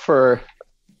know, we're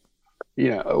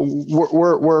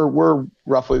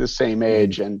roughly the same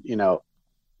age. And, you know,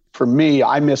 for me,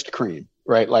 I missed Cream,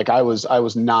 right? Like I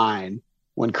was 9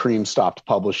 when Cream stopped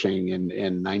publishing in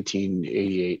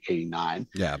 1988, 89.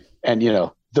 Yeah. And, you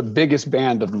know, the biggest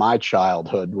band of my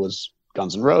childhood was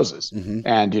Guns N' Roses. Mm-hmm.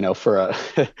 And, you know, for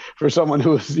someone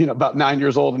who was, you know, about 9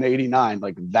 years old in 89,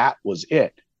 like that was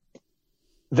it.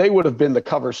 They would have been the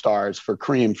cover stars for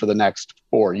Cream for the next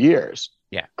 4 years.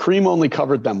 Yeah. Cream only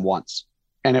covered them once.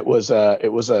 And it was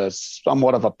a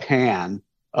somewhat of a pan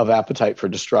of Appetite for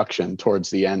Destruction towards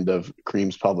the end of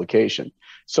Cream's publication.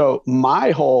 So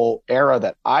my whole era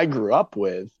that I grew up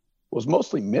with was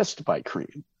mostly missed by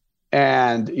Cream.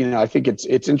 And, you know, I think it's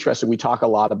interesting. We talk a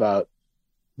lot about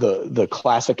the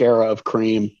classic era of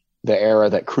Cream, the era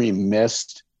that Cream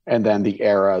missed, and then the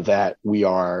era that we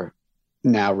are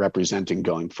now representing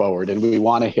going forward. And we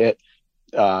want to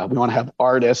have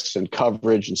artists and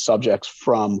coverage and subjects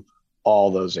from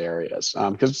all those areas,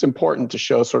 because it's important to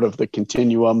show sort of the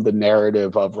continuum, the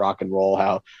narrative of rock and roll,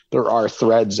 how there are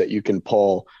threads that you can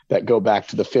pull that go back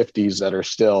to the 50s that are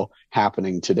still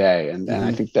happening today. And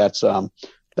I think that's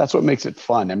what makes it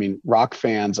fun. I mean, rock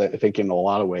fans, I think in a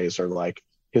lot of ways are like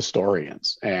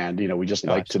historians, and, you know, we just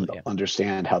like to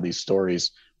understand how these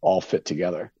stories all fit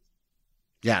together.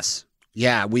 Yes.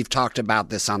 Yeah. We've talked about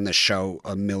this on the show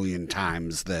a million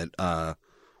times, that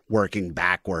working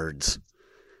backwards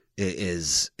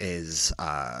is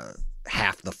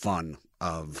half the fun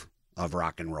of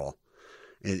rock and roll.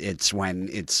 I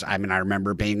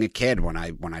remember being a kid when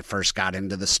I first got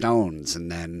into the Stones,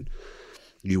 and then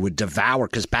you would devour,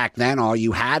 because back then all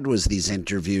you had was these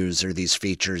interviews or these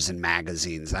features in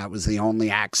magazines. That was the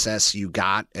only access you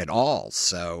got at all.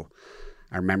 So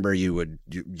I remember you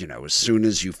know, as soon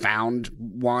as you found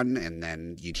one, and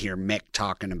then you'd hear Mick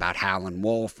talking about Howlin'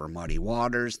 Wolf or Muddy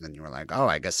Waters, and then you were like, oh,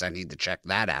 I guess I need to check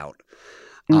that out.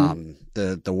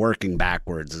 The working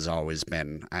backwards has always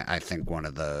been, I think, one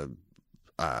of the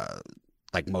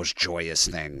like most joyous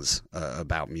things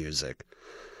about music.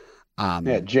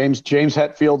 James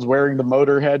Hetfield's wearing the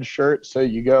Motorhead shirt, so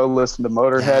you go listen to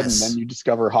Motorhead, yes, and then you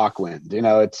discover Hawkwind. You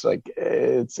know, it's like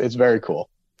it's very cool.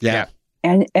 Yeah.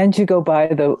 And you go buy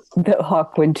the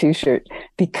Hawkwind t-shirt,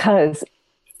 because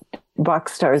rock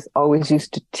stars always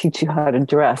used to teach you how to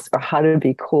dress or how to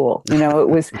be cool. You know, it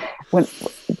was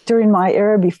during my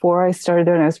era, before I started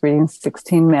there and I was reading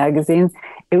 16 magazines,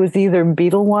 it was either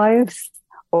Beatle Wives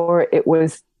or it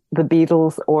was the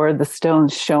Beatles or the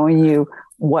Stones showing you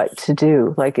what to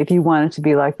do. Like, if you wanted to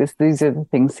be like this, these are the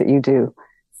things that you do.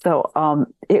 So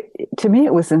to me,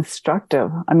 it was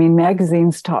instructive. I mean,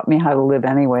 magazines taught me how to live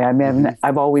anyway. I mean,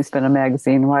 I've always been a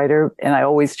magazine writer, and I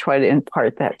always try to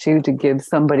impart that too, to give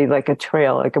somebody like a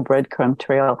trail, like a breadcrumb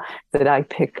trail that I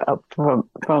pick up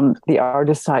from the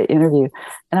artists I interview.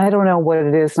 And I don't know what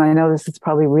it is, and I know this is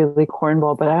probably really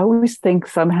cornball, but I always think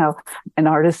somehow an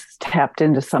artist is tapped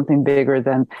into something bigger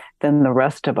than the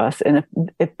rest of us. And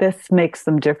if this makes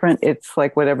them different, it's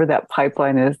like whatever that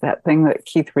pipeline is, that thing that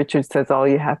Keith Richards says, all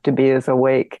you have to be is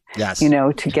awake, yes,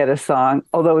 to get a song.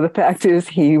 Although the fact is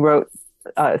he wrote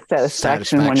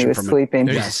Satisfaction when he was sleeping.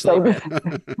 Yes. So,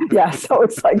 yeah, so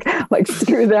it's like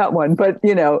screw that one. But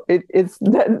that's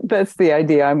the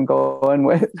idea I'm going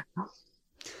with.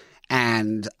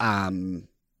 And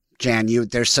Jan,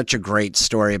 there's such a great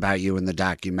story about you in the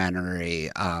documentary.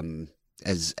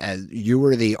 As you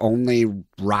were the only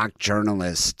rock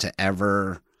journalist to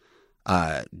ever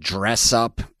dress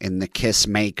up in the Kiss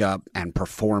makeup and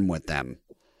perform with them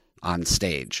on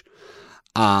stage.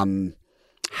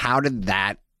 How did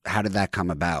that come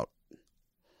about?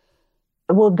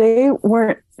 Well, they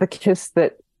weren't the Kiss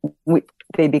that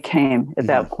they became at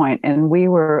that point. And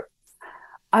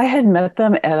I had met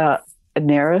them at a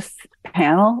NARAS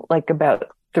panel, like about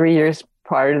 3 years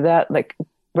prior to that, like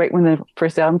right when the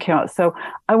first album came out. So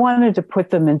I wanted to put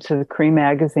them into the Cream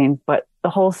magazine, but the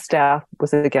whole staff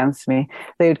was against me.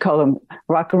 They would call them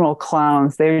rock and roll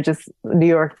clowns. They were just New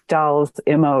York Dolls,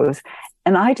 emos.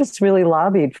 And I just really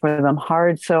lobbied for them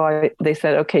hard. So they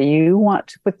said, okay, you want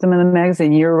to put them in the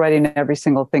magazine, you're writing every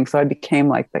single thing. So I became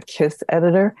like the Kiss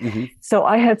editor. So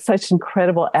I had such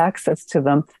incredible access to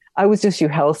them. I was just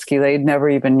Uhelski. They'd never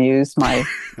even used my,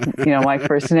 my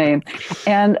first name.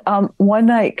 And one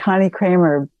night, Connie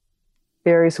Kramer,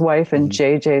 Barry's wife and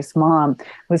JJ's mom,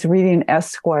 was reading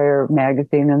Esquire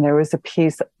magazine, and there was a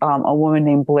piece a woman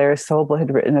named Blair Sobel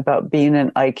had written about being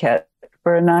an ICAT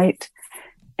for a night.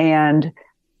 And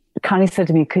Connie said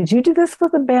to me, could you do this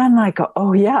with a band? And I go,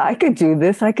 oh yeah, I could do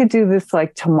this. I could do this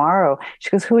like tomorrow.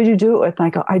 She goes, who would you do it with? And I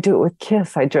go, I do it with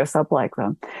Kiss. I dress up like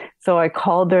them. So I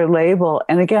called their label.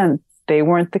 And again, they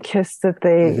weren't the Kiss that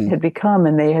they had become.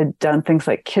 And they had done things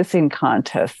like kissing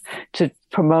contests to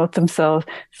promote themselves.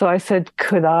 So I said,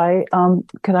 could I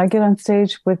get on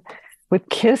stage with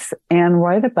Kiss and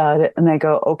write about it? And they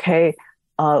go, okay,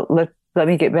 let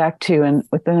me get back to you. And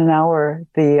within an hour,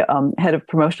 the head of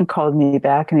promotion called me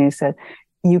back and he said,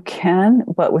 you can,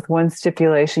 but with one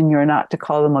stipulation, you're not to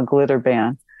call them a glitter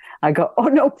band. I go, oh,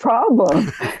 no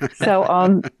problem.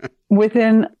 So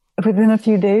within a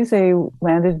few days, they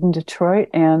landed in Detroit,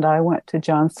 and I went to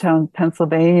Johnstown,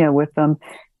 Pennsylvania with them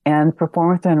and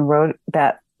performed with them and wrote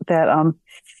that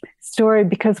story,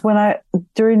 because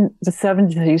during the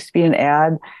 70s, there used to be an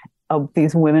ad of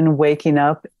these women waking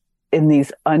up in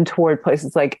these untoward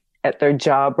places, like at their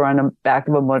job or on the back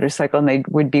of a motorcycle, and they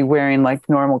would be wearing like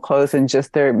normal clothes and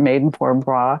just their Maidenform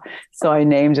bra. So I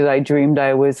named it. I dreamed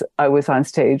I was on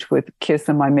stage with Kiss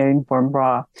in my Maidenform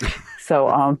bra.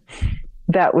 So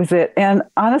that was it. And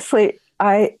honestly,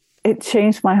 it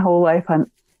changed my whole life.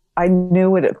 I knew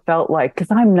what it felt like,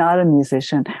 because I'm not a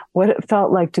musician, what it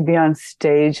felt like to be on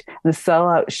stage in a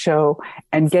sellout show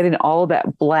and getting all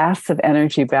that blast of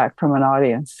energy back from an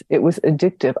audience. It was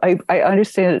addictive. I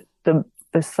understand the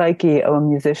psyche of a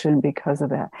musician because of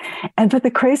that. But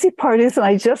the crazy part is, and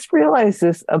I just realized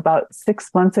this about 6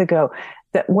 months ago,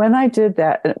 that when I did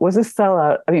that, and it was a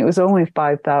sellout, I mean, it was only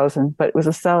 5,000, but it was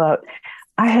a sellout,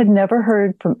 I had never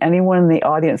heard from anyone in the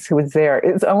audience who was there.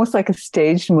 It's almost like a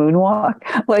staged moonwalk.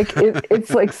 Like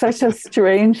it's like such a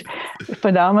strange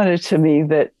phenomena to me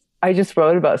that I just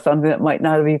wrote about something that might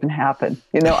not have even happened.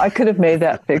 I could have made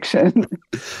that fiction.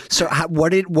 So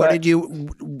did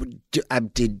you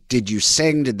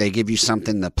sing? Did they give you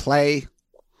something to play?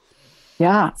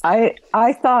 Yeah,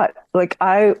 I thought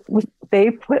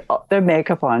they put their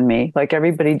makeup on me, like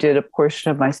everybody did a portion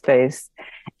of my face,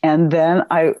 and then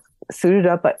I suited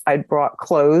up. I brought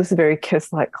clothes, very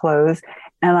Kiss-like clothes,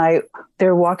 and they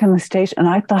were walking the stage, and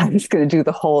I thought I was going to do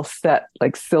the whole set,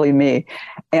 like silly me.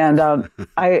 And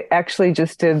I actually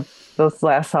just did this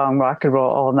last song, Rock and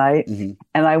Roll All Night, and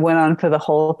I went on for the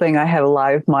whole thing. I had a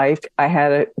live mic. I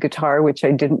had a guitar, which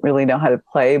I didn't really know how to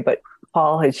play, but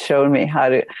Paul had shown me how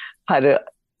to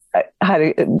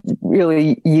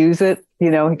really use it. He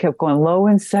kept going low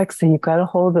and sexy. You got to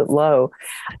hold it low.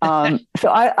 So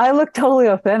I look totally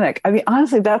authentic. I mean,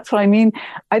 honestly, that's what I mean.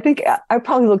 I think I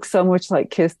probably look so much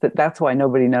like Kiss that's why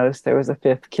nobody noticed there was a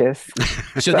fifth Kiss.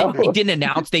 So they didn't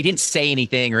announce, they didn't say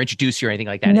anything or introduce you or anything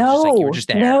like that. No, it was just like you were just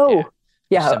there. No.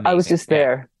 Yeah, I was just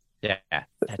there. Yeah,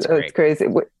 that's So great. it's crazy.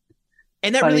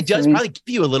 And that Funny really to does me. probably give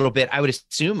you a little bit, I would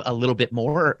assume a little bit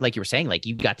more, like you were saying, like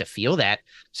you got to feel that.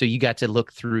 So you got to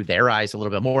look through their eyes a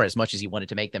little bit more, as much as you wanted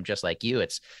to make them just like you.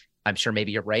 I'm sure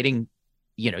maybe your writing,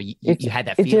 you had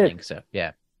that it feeling. did. So,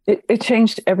 yeah. It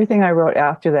changed everything I wrote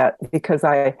after that, because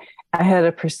I had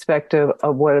a perspective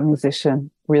of what a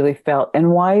musician really felt and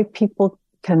why people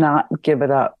cannot give it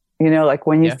up. Like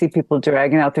when you Yeah. see people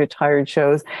dragging out their tired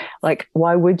shows, like,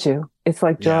 why would you? It's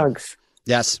like Yeah. drugs.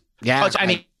 Yes. Yeah. I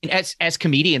mean, as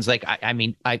comedians, like,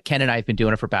 Ken and I have been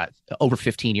doing it for about over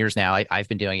 15 years now. I've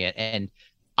been doing it, and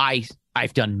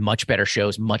I've done much better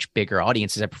shows, much bigger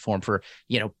audiences. I performed for,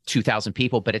 2,000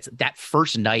 people, but it's that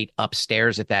first night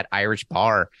upstairs at that Irish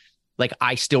bar. Like,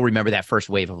 I still remember that first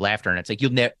wave of laughter. And it's like,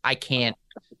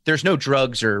 there's no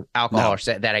drugs or alcohol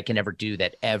that I can ever do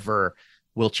that ever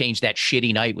will change that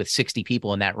shitty night with 60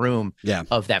 people in that room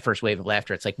of that first wave of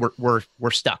laughter. It's like,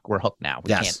 we're stuck. We're hooked now.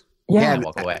 We can't. Yeah.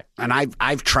 Walk away. And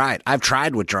I've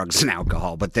tried with drugs and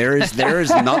alcohol, but there is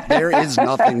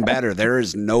nothing better. There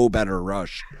is no better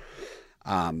rush.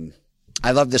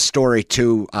 I love this story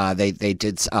too. They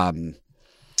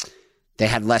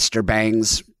had Lester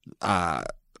Bangs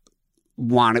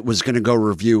was going to go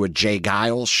review a Jay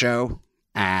Giles show,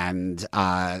 and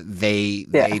they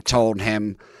told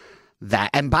him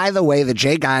that. And by the way, the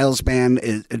Jay Giles band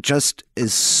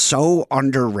is so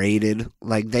underrated.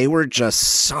 Like, they were just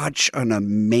such an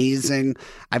amazing.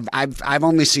 I've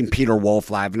only seen Peter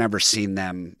Wolf live. I've never seen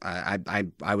them.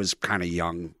 I was kind of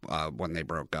young when they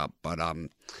broke up, but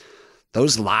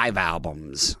those live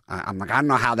albums, I'm like, I don't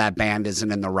know how that band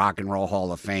isn't in the Rock and Roll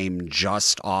Hall of Fame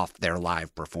just off their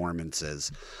live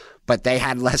performances. But they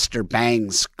had Lester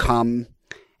Bangs come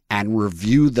and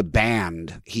review the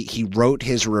band. He wrote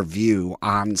his review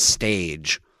on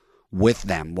stage with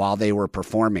them while they were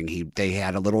performing. They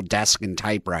had a little desk and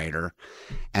typewriter,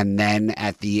 and then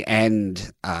at the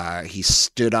end, he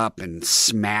stood up and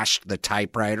smashed the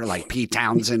typewriter like Pete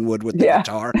Townsend would with the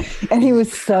guitar. And he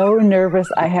was so nervous.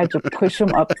 I had to push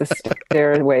him up the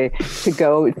stairway to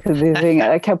go to the thing.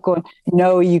 I kept going,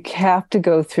 no, you have to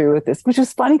go through with this, which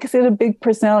was funny because he had a big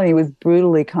personality. He was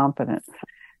brutally confident.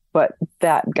 But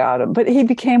that got him. But he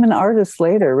became an artist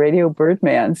later, Radio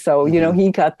Birdman. So, he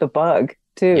got the bug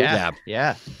too. Yeah.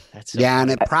 That's so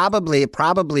and it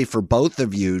probably for both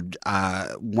of you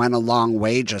went a long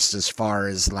way, just as far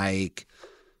as like,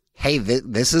 hey,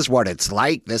 this is what it's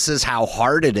like. This is how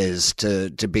hard it is to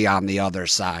be on the other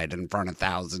side in front of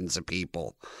thousands of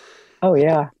people. Oh,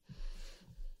 yeah.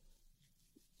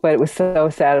 But it was so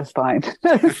satisfying.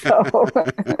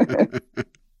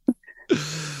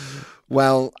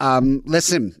 Well,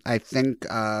 listen, I think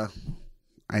I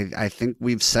think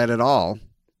we've said it all,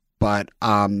 but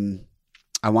I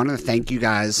want to thank you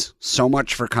guys so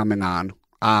much for coming on.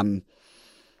 I'm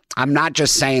not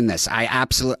just saying this. I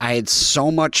had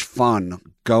so much fun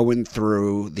going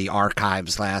through the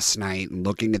archives last night and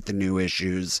looking at the new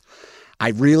issues.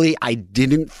 I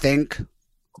didn't think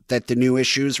that the new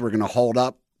issues were going to hold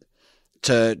up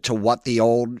to what the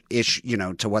old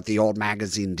to what the old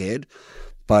magazine did.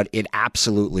 But it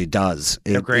absolutely does.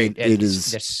 They're great. It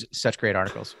is. There's such great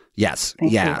articles. Yes.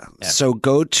 Thank Yeah. you. So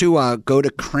go to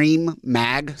Creem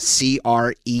Mag,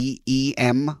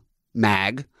 CREEM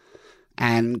Mag,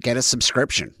 and get a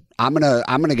subscription. I'm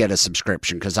gonna get a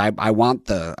subscription because I want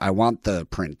the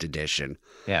print edition.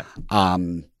 Yeah.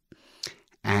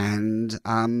 And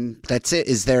that's it.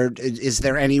 Is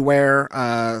there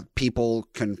anywhere people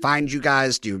can find you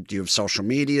guys? Do you have social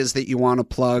medias that you want to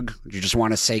plug? Do you just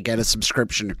want to say get a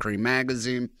subscription to Creem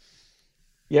Magazine?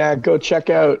 Yeah, go check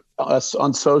out us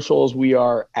on socials. We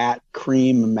are at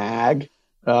Creem Mag,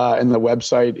 and the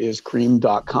website is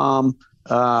creem.com.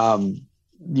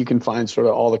 You can find sort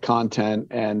of all the content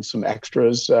and some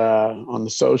extras on the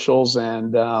socials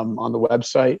and on the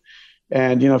website.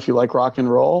 And if you like rock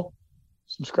and roll,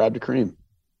 subscribe to Creem.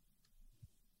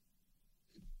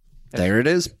 There it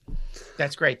is.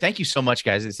 That's great. Thank you so much,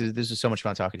 guys. This is so much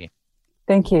fun talking to you.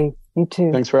 Thank you. You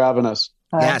too. Thanks for having us.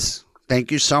 Bye. Yes.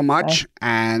 Thank you so much.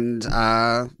 And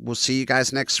we'll see you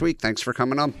guys next week. Thanks for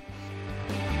coming on.